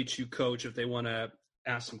viewers reach you, Coach, if they want to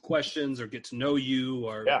ask some questions or get to know you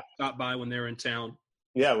or stop by when they're in town?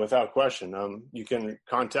 Yeah, without question. You can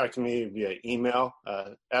contact me via email,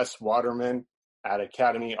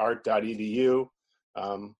 swaterman@academyart.edu.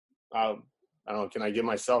 I don't know, can I give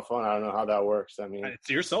my cell phone? I don't know how that works. I mean,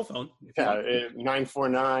 it's your cell phone. Yeah,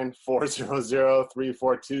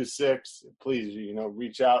 949-400-3426. Please,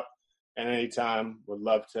 reach out at any time. Would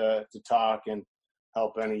love to talk and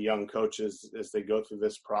help any young coaches as they go through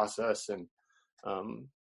this process, and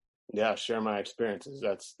share my experiences.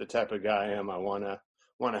 That's the type of guy I am. I want to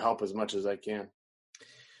help as much as I can.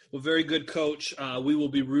 Well, very good, Coach. We will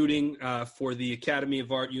be rooting for the Academy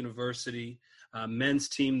of Art University men's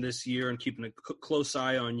team this year and keeping a close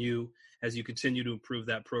eye on you as you continue to improve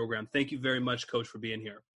that program. Thank you very much, Coach, for being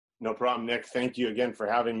here. No problem, Nick. Thank you again for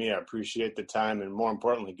having me. I appreciate the time, and more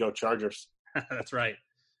importantly, go Chargers. That's right.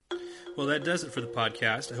 Well, that does it for the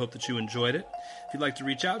podcast. I hope that you enjoyed it. If you'd like to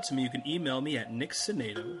reach out to me, you can email me at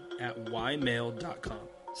nicksinado@ymail.com.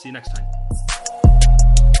 See you next time.